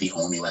 this is the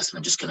only lesson.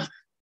 I'm just going to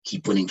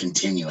keep putting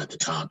continue at the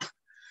top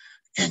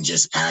and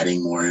just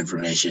adding more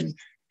information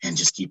and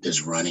just keep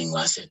this running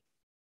lesson.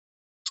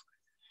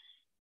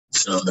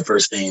 So the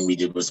first thing we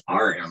did was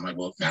art. I'm like,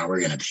 well, now we're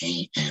going to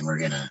paint and we're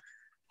going to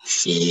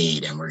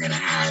shade and we're going to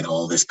add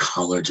all this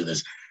color to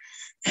this.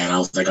 And I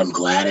was like, I'm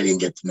glad I didn't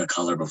get them the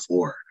color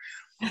before.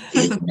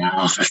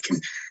 Now I can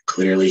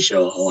clearly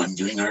show, oh, I'm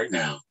doing art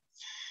now.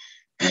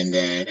 And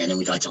then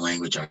we got to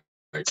language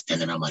arts.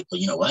 And then I'm like, well,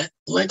 you know what?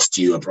 Let's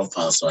do a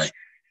profile. So I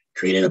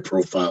created a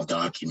profile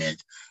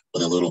document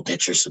with a little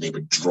picture so they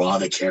would draw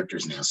the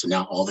characters now. So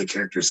now all the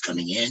characters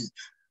coming in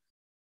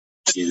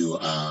to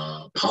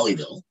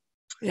Polyville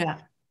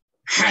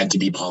had to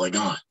be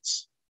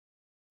polygons.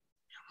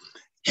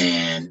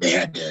 And they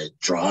had to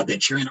draw a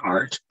picture in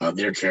art of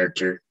their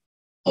character.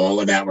 All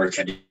of that work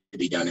had to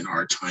be done in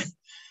art time.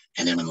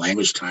 And then in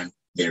language time,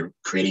 they're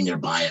creating their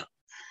bio.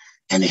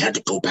 And they had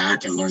to go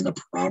back and learn the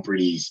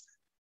properties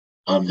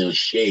of those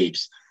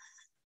shapes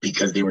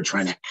because they were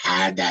trying to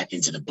add that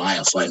into the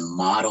bio. So I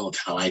modeled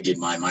how I did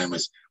mine. Mine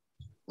was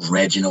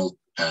Reginald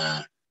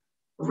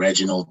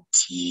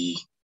T.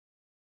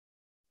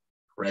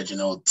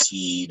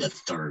 the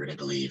third, I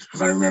believe,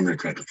 if I remember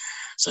correctly.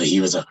 So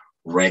he was a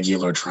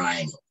regular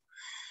triangle.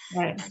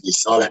 Right. And you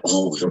saw that,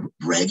 the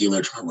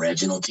regular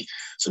Reginald T.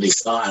 So they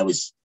saw I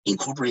was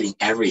incorporating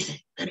everything,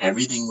 that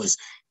everything was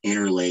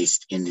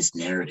interlaced in this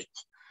narrative,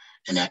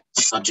 and that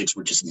subjects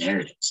were just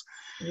narratives.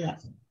 Yeah.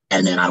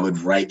 And then I would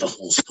write the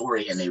whole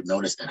story, and they would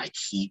notice that I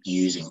keep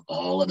using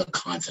all of the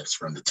concepts,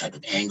 from the type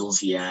of angles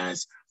he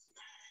has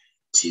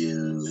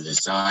to the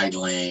side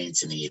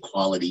lengths and the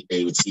equality.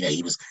 They would see that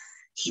he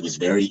was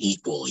very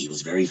equal. He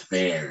was very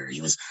fair.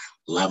 He was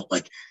level,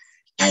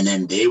 and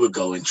then they would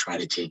go and try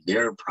to take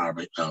their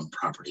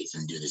properties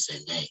and do the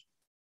same thing.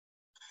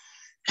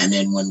 And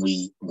then when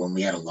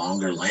we had a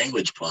longer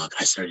language block,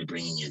 I started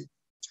bringing in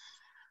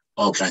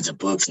all kinds of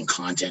books and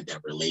content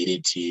that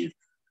related to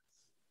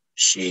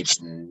shapes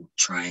and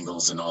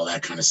triangles and all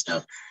that kind of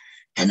stuff.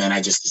 And then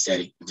I just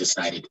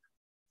decided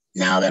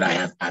now that I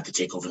have to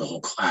take over the whole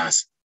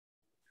class,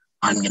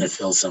 I'm going to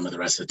fill some of the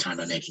rest of the time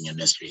by making a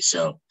mystery.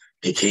 So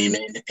they came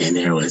in and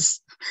there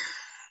was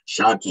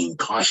shocking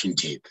caution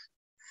tape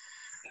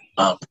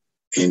up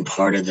in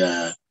part of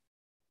the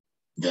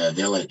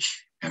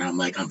village. And I'm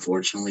like,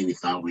 unfortunately, we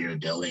thought we were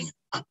building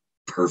a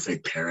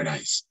perfect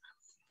paradise.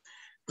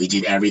 We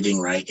did everything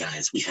right,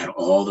 guys. We had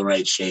all the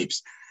right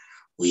shapes.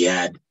 We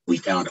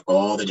found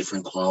all the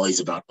different qualities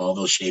about all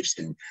those shapes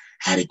and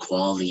had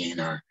equality in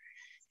our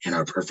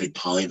perfect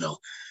polyville.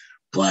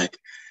 But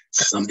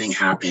something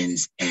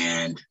happens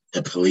and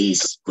the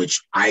police,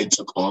 which I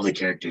took all the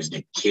characters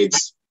the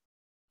kids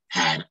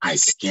had, I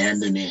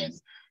scanned them in.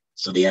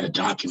 So they had a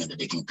document that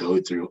they can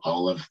go through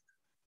all of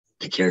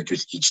the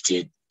characters each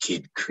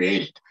kid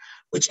created,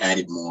 which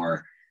added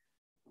more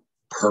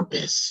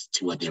purpose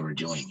to what they were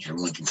doing.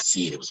 Everyone can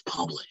see it. It was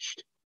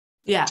published.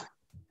 Yeah.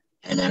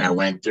 And then I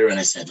went through and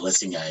I said,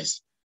 listen,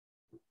 guys,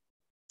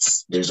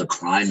 there's a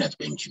crime that's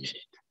been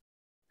committed.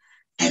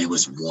 And it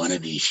was one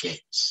of these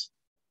shapes.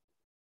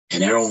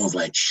 And everyone was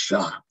like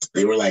shocked.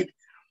 They were like,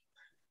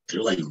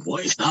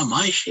 boy, it's not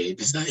my shape.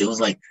 It's not. It was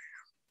like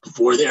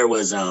before there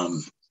was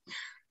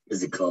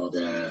is it called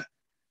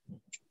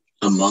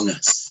Among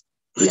Us,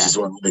 which is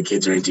what the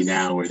kids are into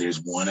now, where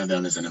there's one of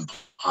them is an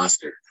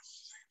imposter.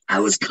 I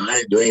was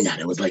kind of doing that.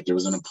 It was like there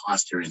was an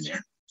imposter in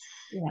there.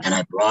 Yeah. And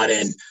I brought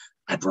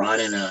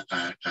in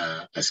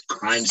a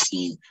crime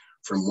scene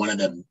from one of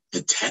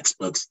the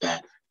textbooks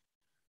that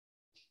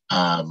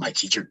my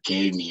teacher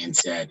gave me and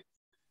said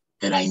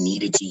that I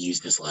needed to use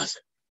this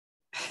lesson.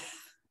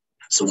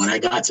 So when I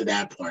got to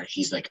that point,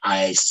 he's like,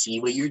 I see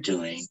what you're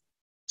doing.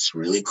 It's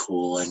really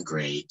cool and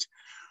great,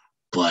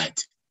 but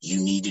you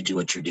need to do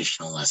a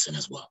traditional lesson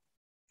as well.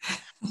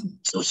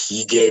 So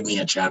he gave me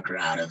a chapter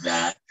out of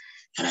that.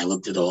 And I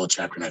looked at the whole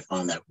chapter and I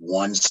found that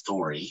one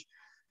story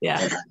that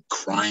had a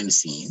crime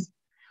scene,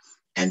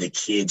 and the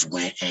kids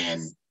went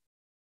and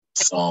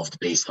solved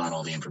based on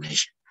all the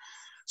information.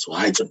 So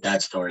I took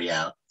that story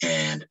out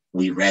and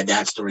we read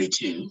that story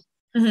too,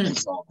 and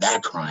solved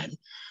that crime.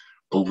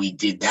 But we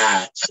did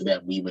that so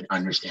that we would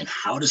understand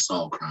how to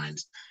solve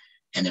crimes.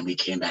 And then we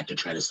came back to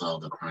try to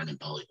solve the crime in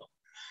Polyville.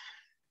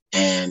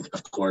 And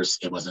of course,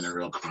 it wasn't a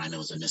real crime. It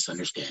was a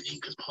misunderstanding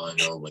because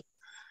Polyville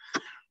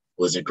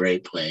was a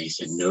great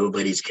place and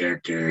nobody's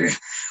character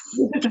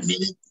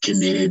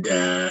committed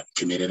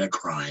a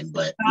crime.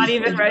 But not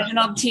even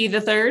Reginald T.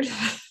 the Third.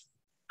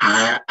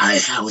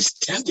 I was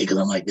tempted because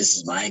I'm like, this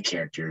is my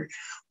character.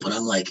 But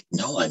I'm like,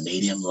 no, I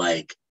made him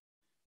like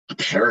a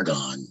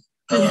paragon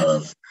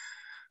of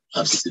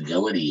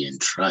civility and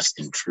trust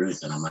and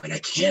truth. And I'm like, I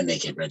can't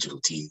make it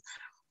Reginald T.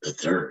 the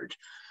Third.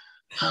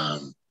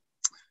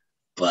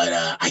 But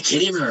I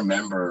can't even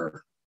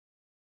remember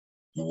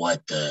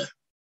what the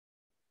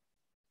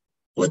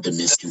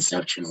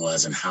misconception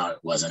was and how it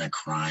wasn't a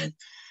crime.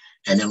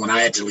 And then when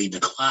I had to leave the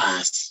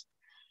class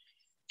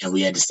and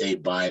we had to say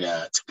bye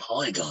to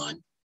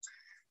Polygon,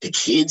 the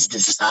kids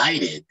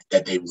decided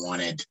that they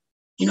wanted,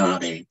 you know how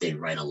they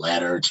write a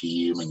letter to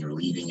you when you're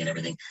leaving and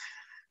everything.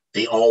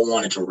 They all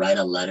wanted to write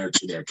a letter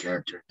to their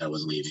character that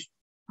was leaving.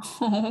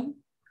 Oh.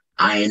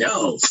 I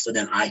know. So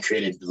then I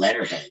created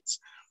letterheads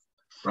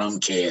from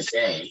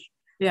KSA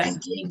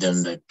and gave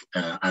them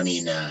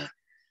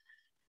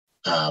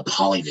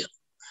Polyville.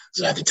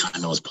 So at the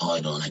time it was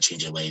Polyville and I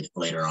changed it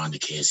later on to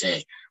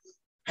KSA.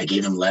 I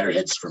gave them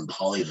letterheads from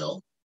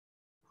Polyville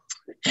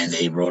and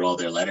they wrote all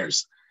their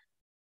letters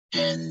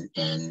and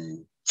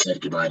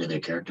said goodbye to their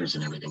characters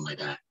and everything like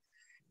that.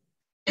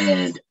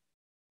 And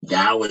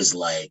that was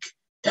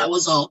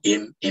all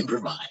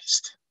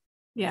improvised.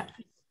 Yeah.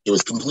 It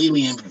was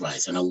completely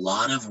improvised. And a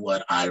lot of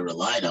what I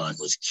relied on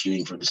was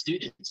cueing for the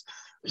students.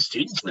 The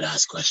students would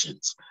ask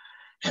questions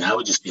and I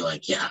would just be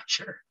like, yeah,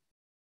 sure.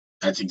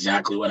 That's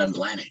exactly what I'm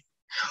planning.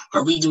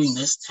 Are we doing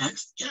this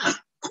next? Yeah, of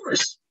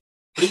course.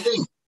 What do you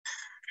think?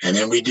 And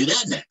then we do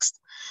that next.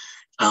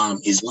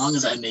 As long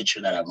as I made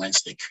sure that I went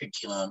to the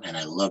curriculum and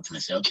I looked and I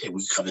said, okay,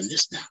 we're covering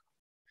this now.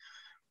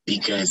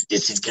 Because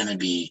this is going to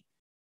be,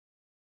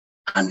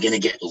 I'm going to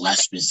get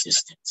less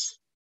resistance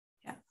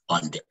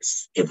on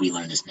this if we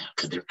learn this now,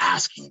 because they're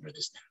asking for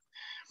this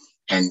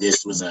now. And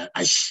this was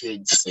I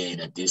should say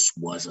that this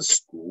was a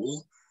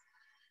school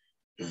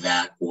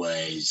that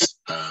was,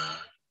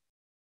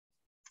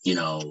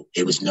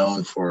 it was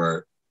known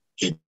for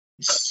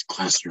its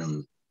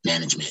classroom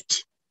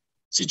management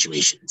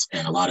situations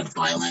and a lot of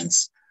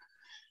violence.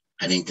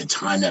 I think the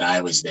time that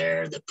I was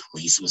there, the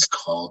police was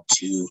called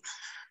to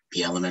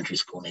the elementary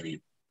school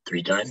maybe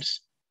 3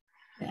 times.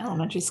 The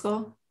elementary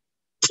school?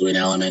 To an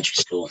elementary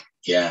school,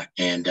 yeah.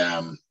 And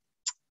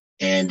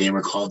they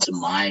were called to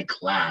my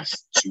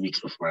class 2 weeks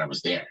before I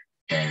was there,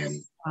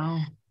 and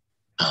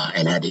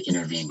had to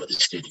intervene with a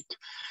student.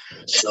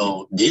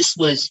 So this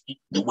was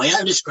the way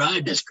I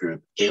described this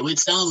group. It would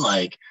sound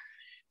like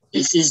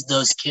this is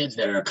those kids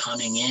that are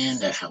coming in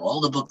that have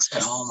all the books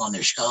at home on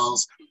their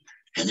shelves,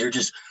 and they're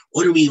just,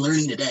 what are we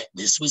learning today?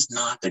 This was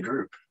not the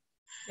group.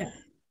 Yeah.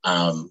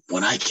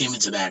 When I came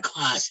into that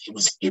class,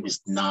 it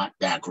was not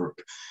that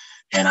group.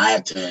 And I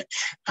had to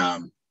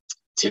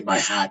tip my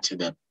hat to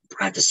the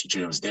practice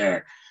teacher that was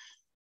there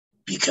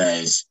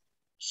because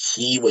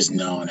he was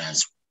known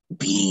as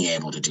being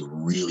able to do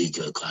really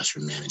good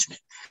classroom management.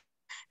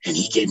 And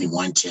he gave me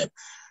one tip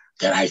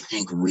that I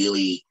think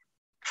really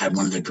had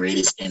one of the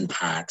greatest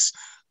impacts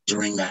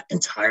during that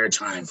entire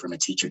time from a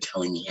teacher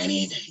telling me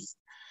anything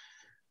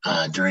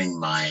during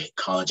my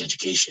college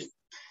education.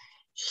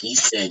 He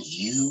said,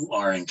 you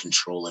are in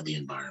control of the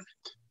environment.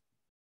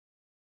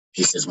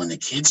 He says, when the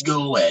kids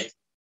go away,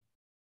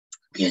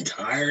 the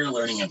entire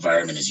learning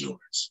environment is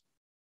yours.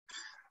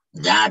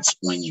 That's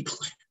when you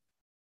plan.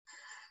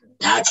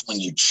 That's when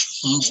you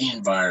change the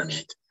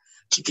environment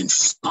to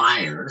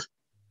conspire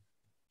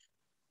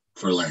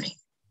for learning.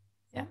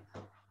 Yeah.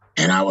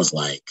 And I was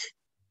like,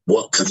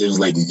 well, because it was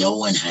like no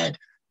one had,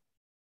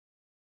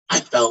 I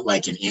felt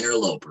like an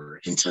interloper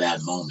into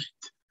that moment.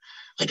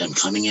 Like I'm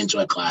coming into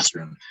a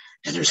classroom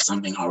and there's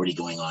something already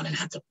going on and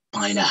have to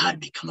find out how to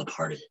become a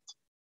part of it.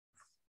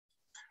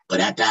 But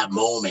at that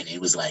moment,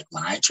 it was like,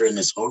 when I turn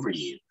this over to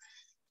you,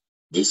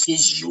 this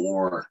is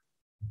your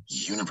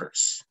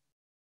universe.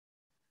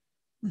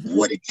 Mm-hmm.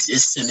 What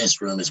exists in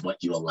this room is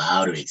what you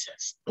allow to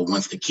exist. But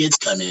once the kids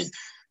come in,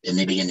 then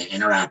they begin to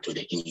interact with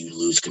it and you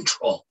lose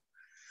control.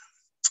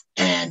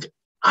 And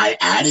I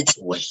added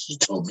to what he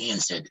told me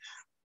and said,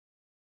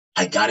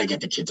 I got to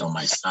get the kids on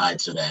my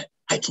side so that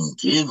I can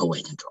give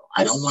away control.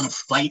 I don't want to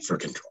fight for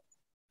control.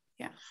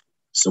 Yeah.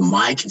 So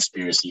my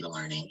conspiracy to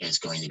learning is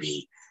going to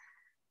be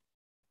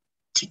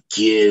to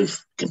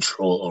give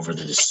control over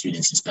the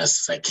students as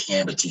best as I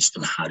can, but teach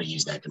them how to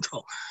use that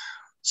control.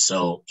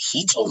 So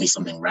he told me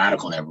something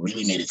radical that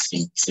really made it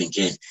sink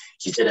in.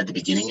 He said at the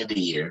beginning of the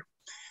year,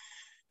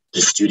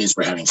 the students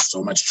were having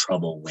so much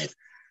trouble with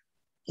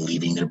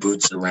leaving their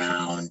boots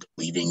around,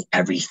 leaving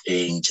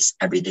everything, just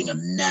everything a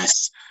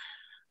mess.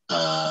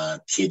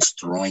 Kids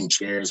throwing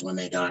chairs when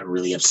they got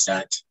really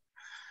upset.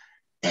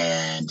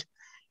 And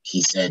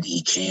he said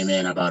he came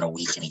in about a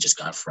week and he just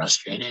got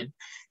frustrated.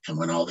 And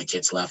when all the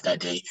kids left that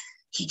day,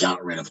 he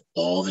got rid of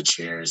all the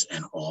chairs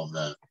and all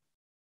the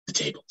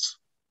tables.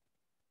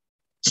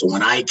 So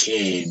when I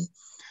came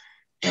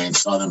and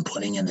saw them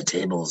putting in the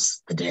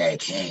tables the day I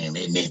came,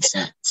 it made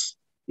sense.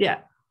 Yeah.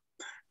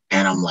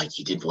 And I'm like,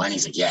 you did what?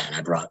 He's like, yeah. And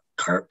I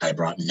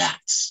brought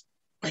mats,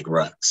 like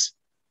rugs.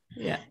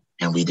 Yeah.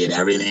 And we did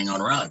everything on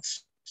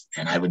rugs.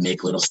 And I would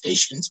make little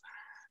stations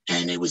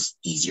and it was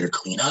easier to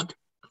clean up.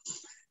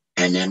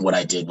 And then what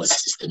I did was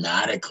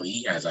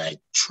systematically, as I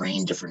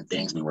trained different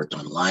things, we worked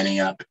on lining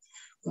up,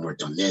 we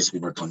worked on this, we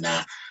worked on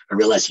that. I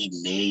realized he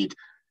made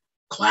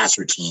class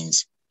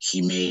routines.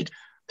 He made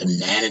the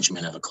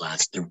management of a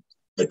class,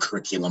 the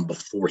curriculum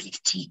before he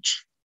could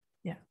teach.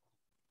 Yeah.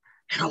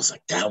 And I was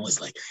like, that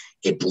was like,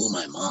 it blew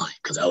my mind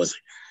because I was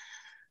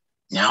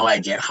like, now I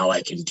get how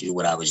I can do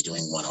what I was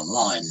doing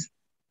one-on-one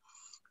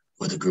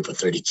with a group of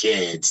 30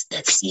 kids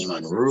that seem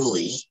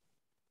unruly.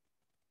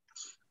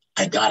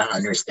 I got to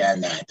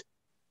understand that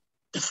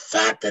the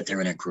fact that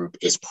they're in a group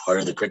is part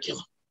of the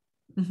curriculum.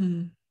 Mm-hmm.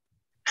 And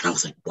I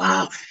was like,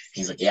 wow.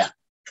 He's like, yeah,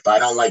 if I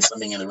don't like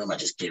something in the room, I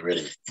just get rid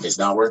of it. If it's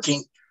not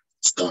working,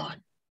 it's gone.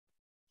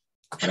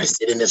 And I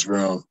sit in this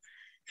room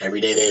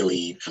every day they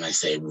leave and I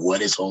say,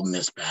 what is holding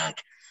this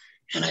back?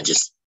 And I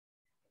just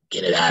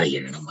get it out of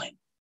here. And I'm like,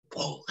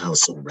 whoa, that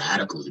was so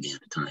radical to me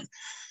at the time.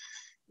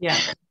 Yeah.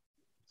 And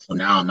so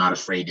now I'm not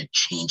afraid to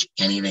change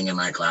anything in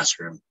my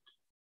classroom.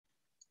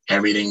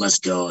 Everything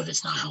must go if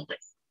it's not helping.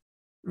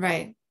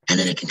 Right. And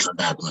then it can come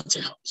back once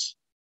it helps.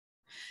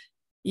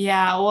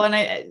 Yeah. Well,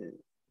 and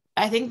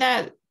I think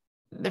that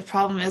the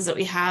problem is that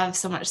we have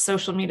so much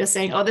social media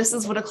saying, oh, this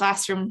is what a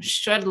classroom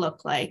should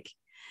look like.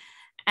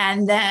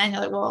 And then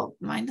you're like, well,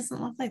 mine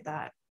doesn't look like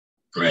that.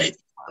 Right.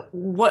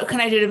 What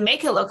can I do to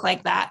make it look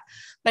like that?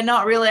 But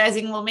not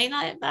realizing, well, maybe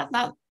that's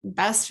not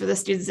best for the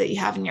students that you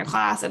have in your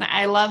class. And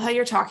I love how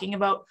you're talking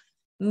about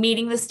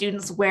meeting the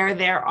students where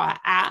they're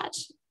at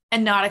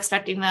and not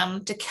expecting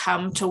them to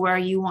come to where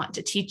you want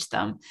to teach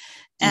them.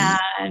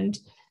 Mm-hmm. And,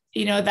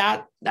 you know,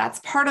 that's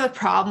part of the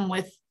problem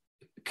with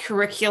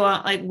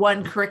curriculum, like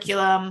one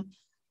curriculum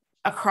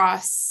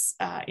across,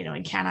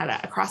 in Canada,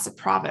 across a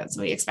province.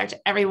 We expect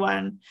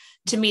everyone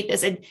to meet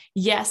this. And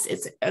yes,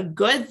 it's a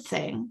good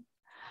thing,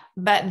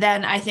 but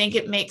then I think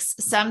it makes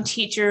some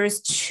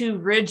teachers too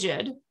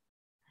rigid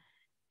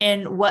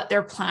in what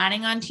they're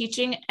planning on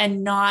teaching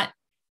and not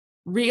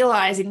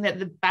realizing that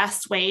the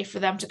best way for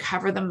them to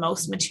cover the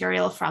most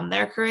material from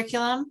their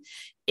curriculum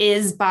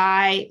is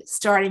by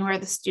starting where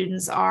the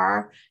students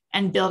are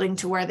and building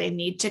to where they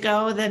need to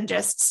go than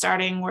just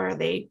starting where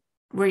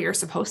you're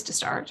supposed to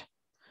start.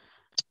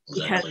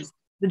 Exactly. Because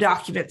the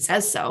document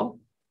says so.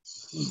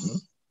 Mm-hmm.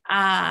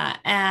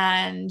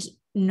 And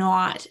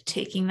not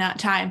taking that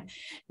time.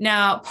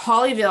 Now,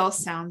 Polyville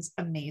sounds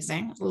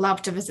amazing.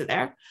 Love to visit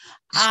there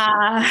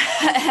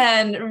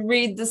and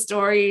read the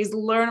stories,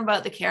 learn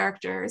about the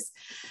characters.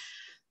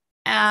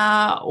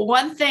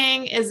 One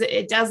thing is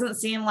it doesn't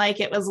seem like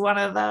it was one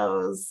of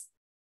those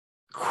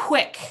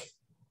quick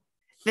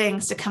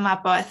things to come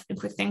up with and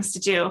quick things to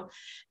do.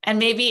 And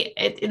maybe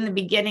in the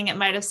beginning, it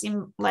might have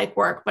seemed like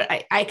work,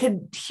 but I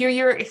could hear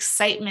your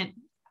excitement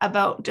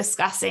about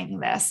discussing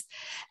this.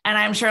 And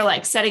I'm sure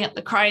like setting up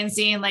the crime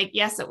scene, like,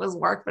 yes, it was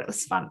work, but it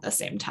was fun at the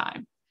same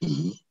time.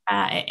 Mm-hmm.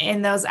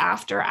 In those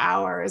after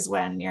hours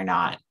when you're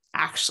not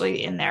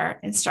actually in there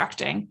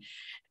instructing.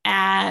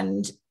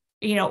 And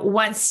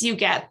once you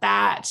get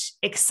that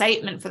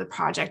excitement for the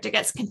project, it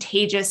gets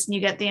contagious and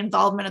you get the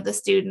involvement of the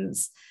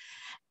students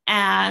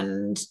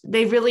and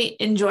they really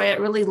enjoy it,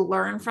 really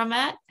learn from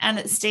it, and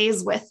it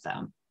stays with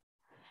them.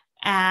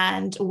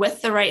 And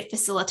with the right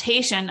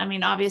facilitation, I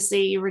mean,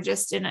 obviously you were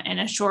just in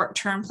a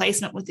short-term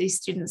placement with these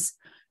students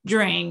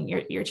during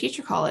your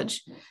teacher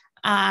college.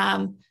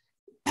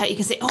 But you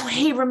can say, oh,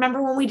 hey,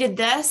 remember when we did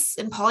this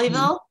in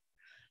Polyville?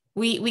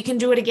 We can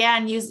do it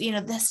again. Use,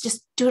 this,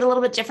 just do it a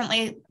little bit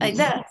differently like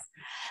this.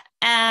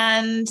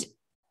 And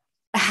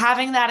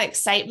having that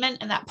excitement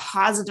and that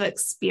positive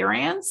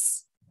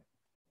experience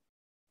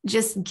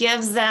just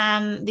gives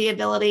them the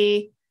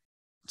ability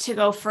to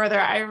go further.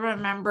 I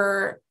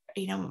remember,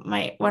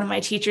 one of my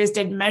teachers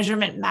did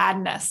measurement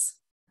madness,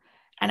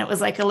 and it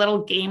was like a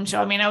little game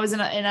show. I mean, I was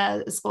in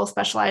a school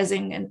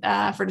specializing in,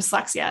 for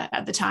dyslexia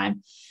at the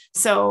time.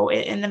 So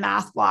in the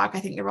math block, I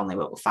think there were only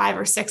about 5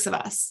 or 6 of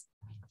us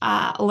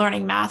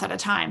learning math at a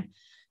time.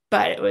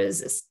 But it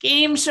was this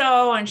game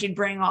show, and she'd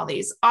bring all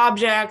these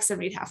objects and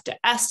we'd have to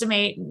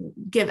estimate and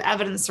give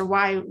evidence for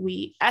why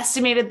we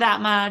estimated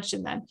that much.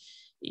 And then,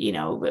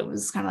 it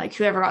was kind of like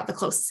whoever got the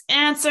closest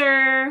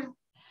answer.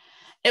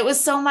 It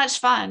was so much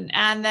fun.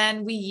 And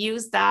then we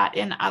used that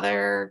in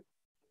other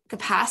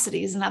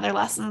capacities and other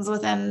lessons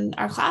within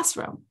our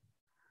classroom.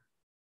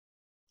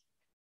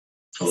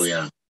 Oh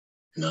yeah.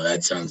 No,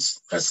 that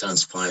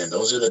sounds fun. And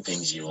those are the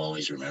things you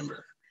always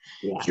remember.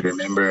 Yeah. You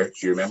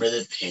remember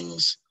the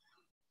things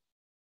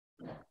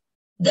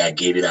that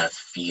gave you that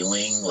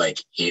feeling like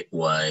you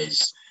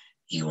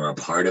were a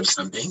part of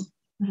something,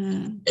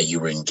 that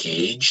you were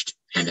engaged,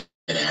 and that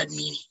it had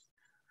meaning.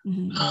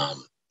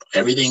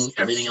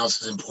 Everything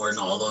else is important.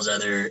 All those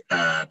other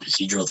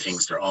procedural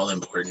things, they're all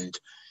important.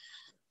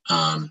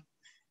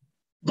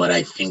 But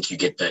I think you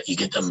get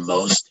the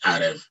most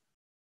out of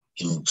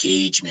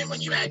engagement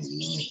when you add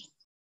meaning.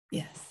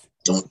 Yes.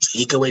 Don't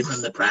take away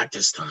from the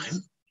practice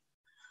time,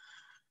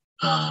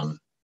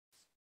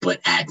 but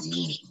add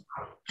meaning.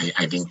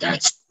 I think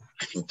that's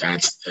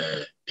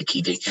the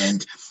key thing.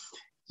 And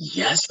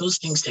yes, those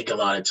things take a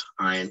lot of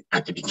time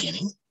at the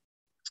beginning,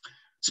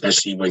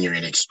 especially when you're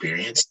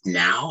inexperienced.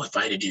 Now, if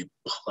I had to do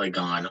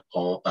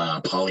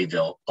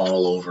Polyville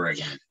all over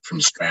again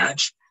from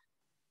scratch,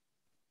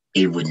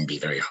 it wouldn't be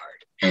very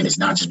hard. And it's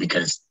not just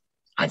because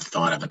I've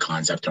thought of a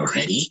concept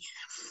already.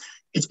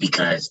 It's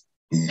because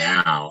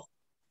now,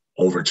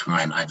 over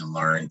time, I've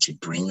learned to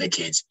bring the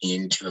kids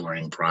into the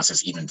learning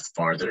process even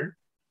farther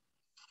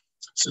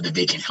so that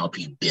they can help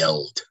you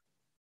build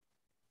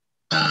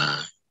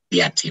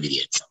the activity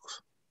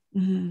itself.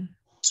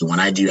 So when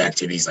I do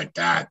activities like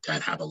that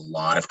have a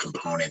lot of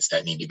components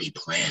that need to be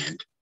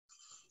planned,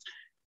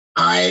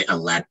 I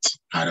elect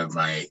out of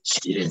my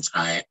students,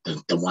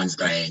 the ones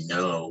that I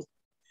know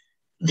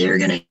they're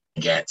going to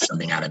get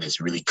something out of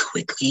this really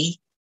quickly,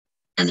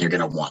 and they're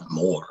going to want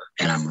more.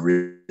 And I'm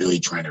really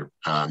trying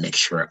to make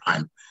sure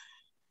I'm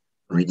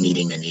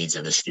meeting the needs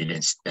of the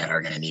students that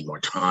are going to need more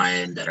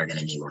time, that are going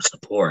to need more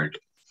support.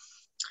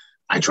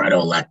 I try to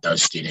elect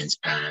those students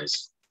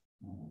as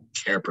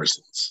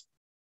chairpersons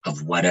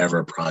of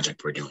whatever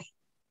project we're doing.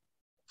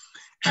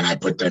 And I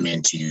put them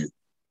into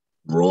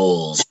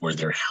roles where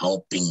they're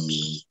helping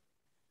me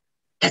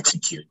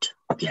execute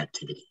the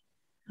activity.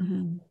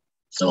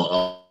 So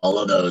all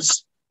of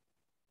those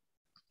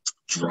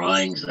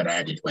drawings that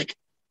I did, like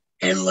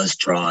endless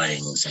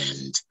drawings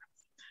and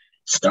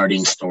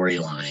starting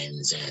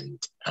storylines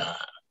and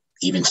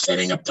even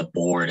setting up the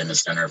board in the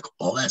center of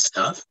all that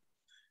stuff,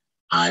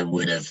 I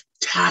would have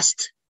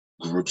tasked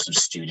groups of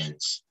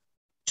students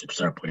to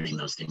start putting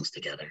those things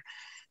together.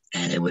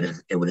 And it would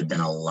have been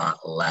a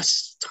lot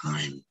less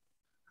time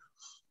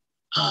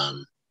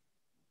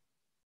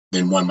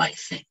than one might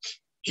think.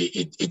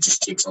 It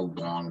just takes a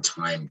long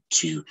time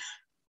to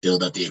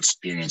build up the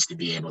experience to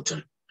be able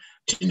to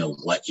know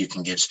what you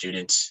can give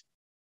students,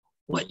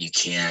 what you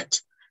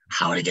can't,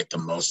 how to get the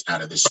most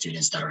out of the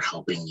students that are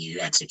helping you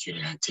execute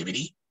an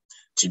activity,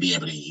 to be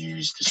able to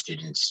use the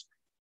students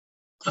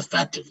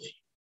effectively.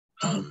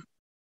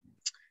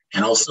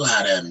 And also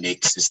how to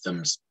make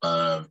systems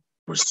where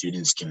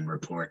students can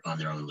report on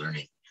their own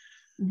learning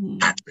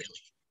accurately.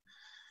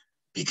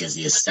 Because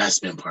the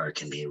assessment part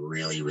can be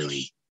really,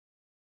 really,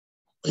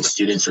 when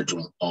students are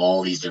doing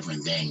all these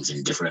different things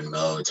in different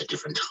modes at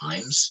different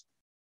times,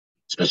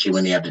 especially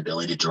when they have the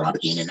ability to drop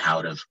in and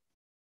out of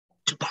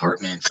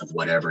departments of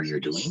whatever you're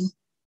doing,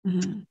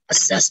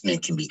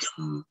 assessment can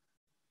become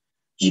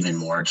even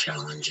more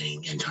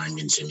challenging and time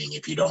consuming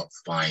if you don't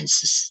find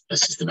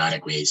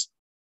systematic ways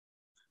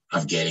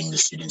of getting the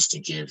students to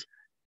give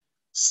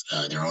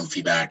their own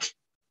feedback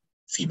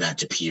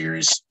to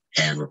peers,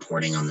 and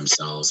reporting on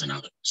themselves and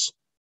others.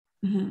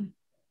 Of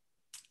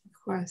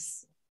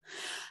course.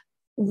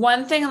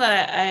 One thing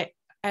that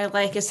I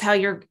like is how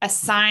you're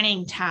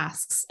assigning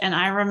tasks. And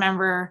I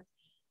remember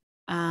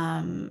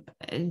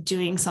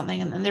doing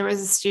something, and there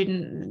was a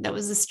student that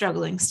was a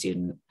struggling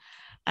student,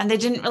 and they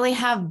didn't really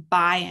have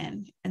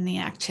buy-in in the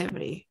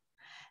activity.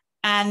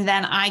 And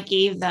then I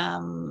gave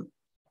them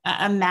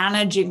a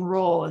managing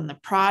role in the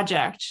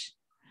project.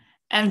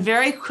 And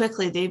very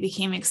quickly, they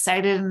became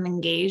excited and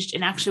engaged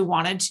and actually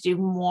wanted to do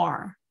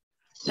more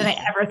than I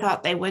ever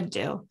thought they would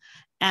do.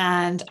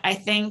 And I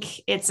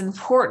think it's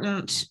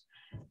important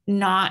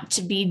not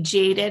to be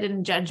jaded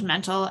and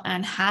judgmental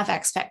and have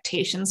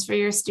expectations for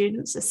your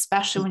students,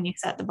 especially when you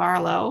set the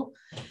bar low,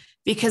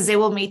 because they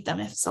will meet them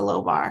if it's a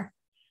low bar.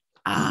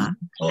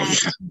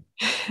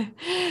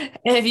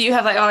 If you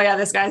have like, oh yeah,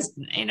 this guy's,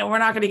 we're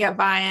not going to get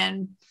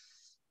buy-in.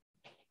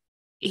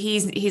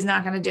 He's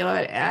not going to do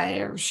it.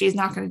 Or she's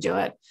not going to do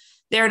it.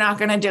 They're not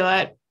going to do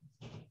it.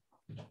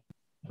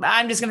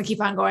 I'm just going to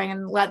keep on going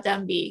and let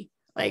them be,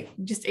 like,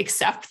 just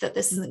accept that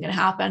this isn't going to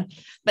happen.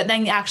 But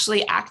then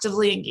actually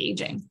actively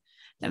engaging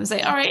them,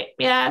 say, all right,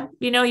 yeah,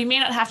 you may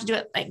not have to do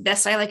it like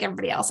this way, like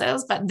everybody else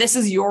is, but this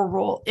is your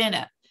role in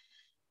it.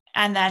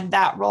 And then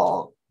that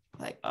role,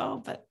 like, oh,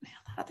 but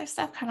that other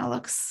stuff kind of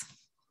looks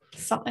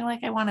something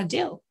like I want to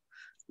do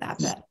that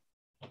bit.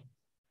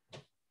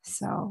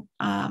 So,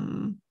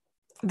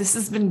 this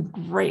has been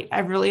great.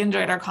 I've really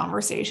enjoyed our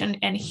conversation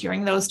and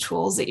hearing those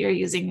tools that you're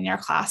using in your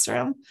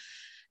classroom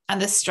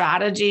and the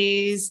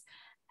strategies.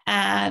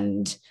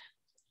 And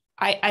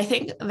I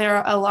think there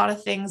are a lot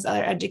of things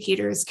other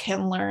educators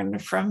can learn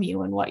from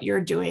you and what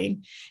you're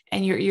doing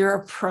and your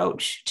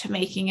approach to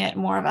making it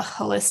more of a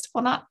holistic,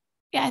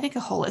 I think a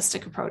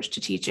holistic approach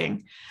to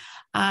teaching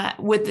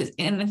with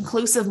an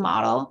inclusive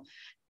model,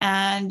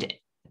 and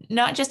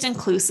not just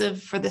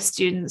inclusive for the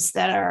students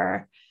that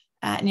are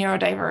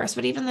neurodiverse,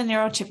 but even the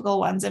neurotypical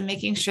ones, and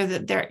making sure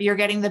that you're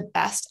getting the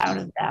best out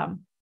of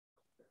them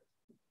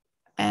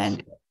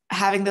and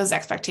having those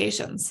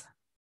expectations.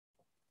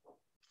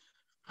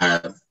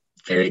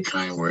 Very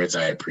kind words.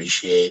 I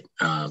appreciate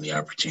the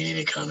opportunity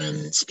to come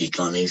and speak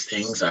on these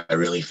things. I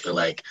really feel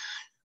like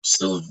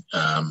still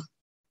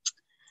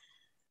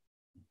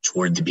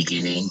toward the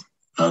beginning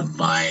of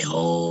my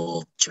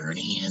whole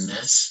journey in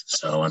this.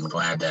 So I'm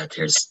glad that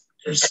there's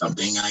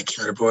something I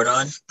can report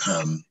on.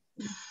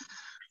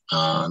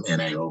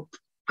 And I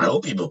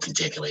hope people can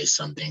take away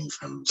something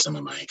from some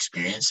of my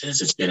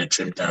experiences. It's been a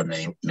trip down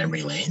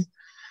memory lane.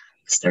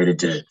 I started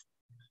to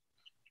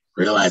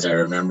realize I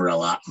remember a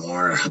lot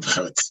more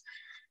about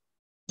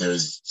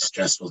those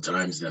stressful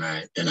times than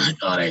I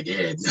thought I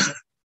did.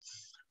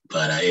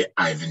 But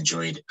I've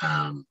enjoyed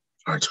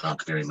our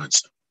talk very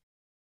much.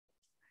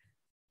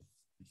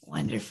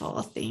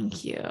 Wonderful.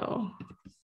 Thank you.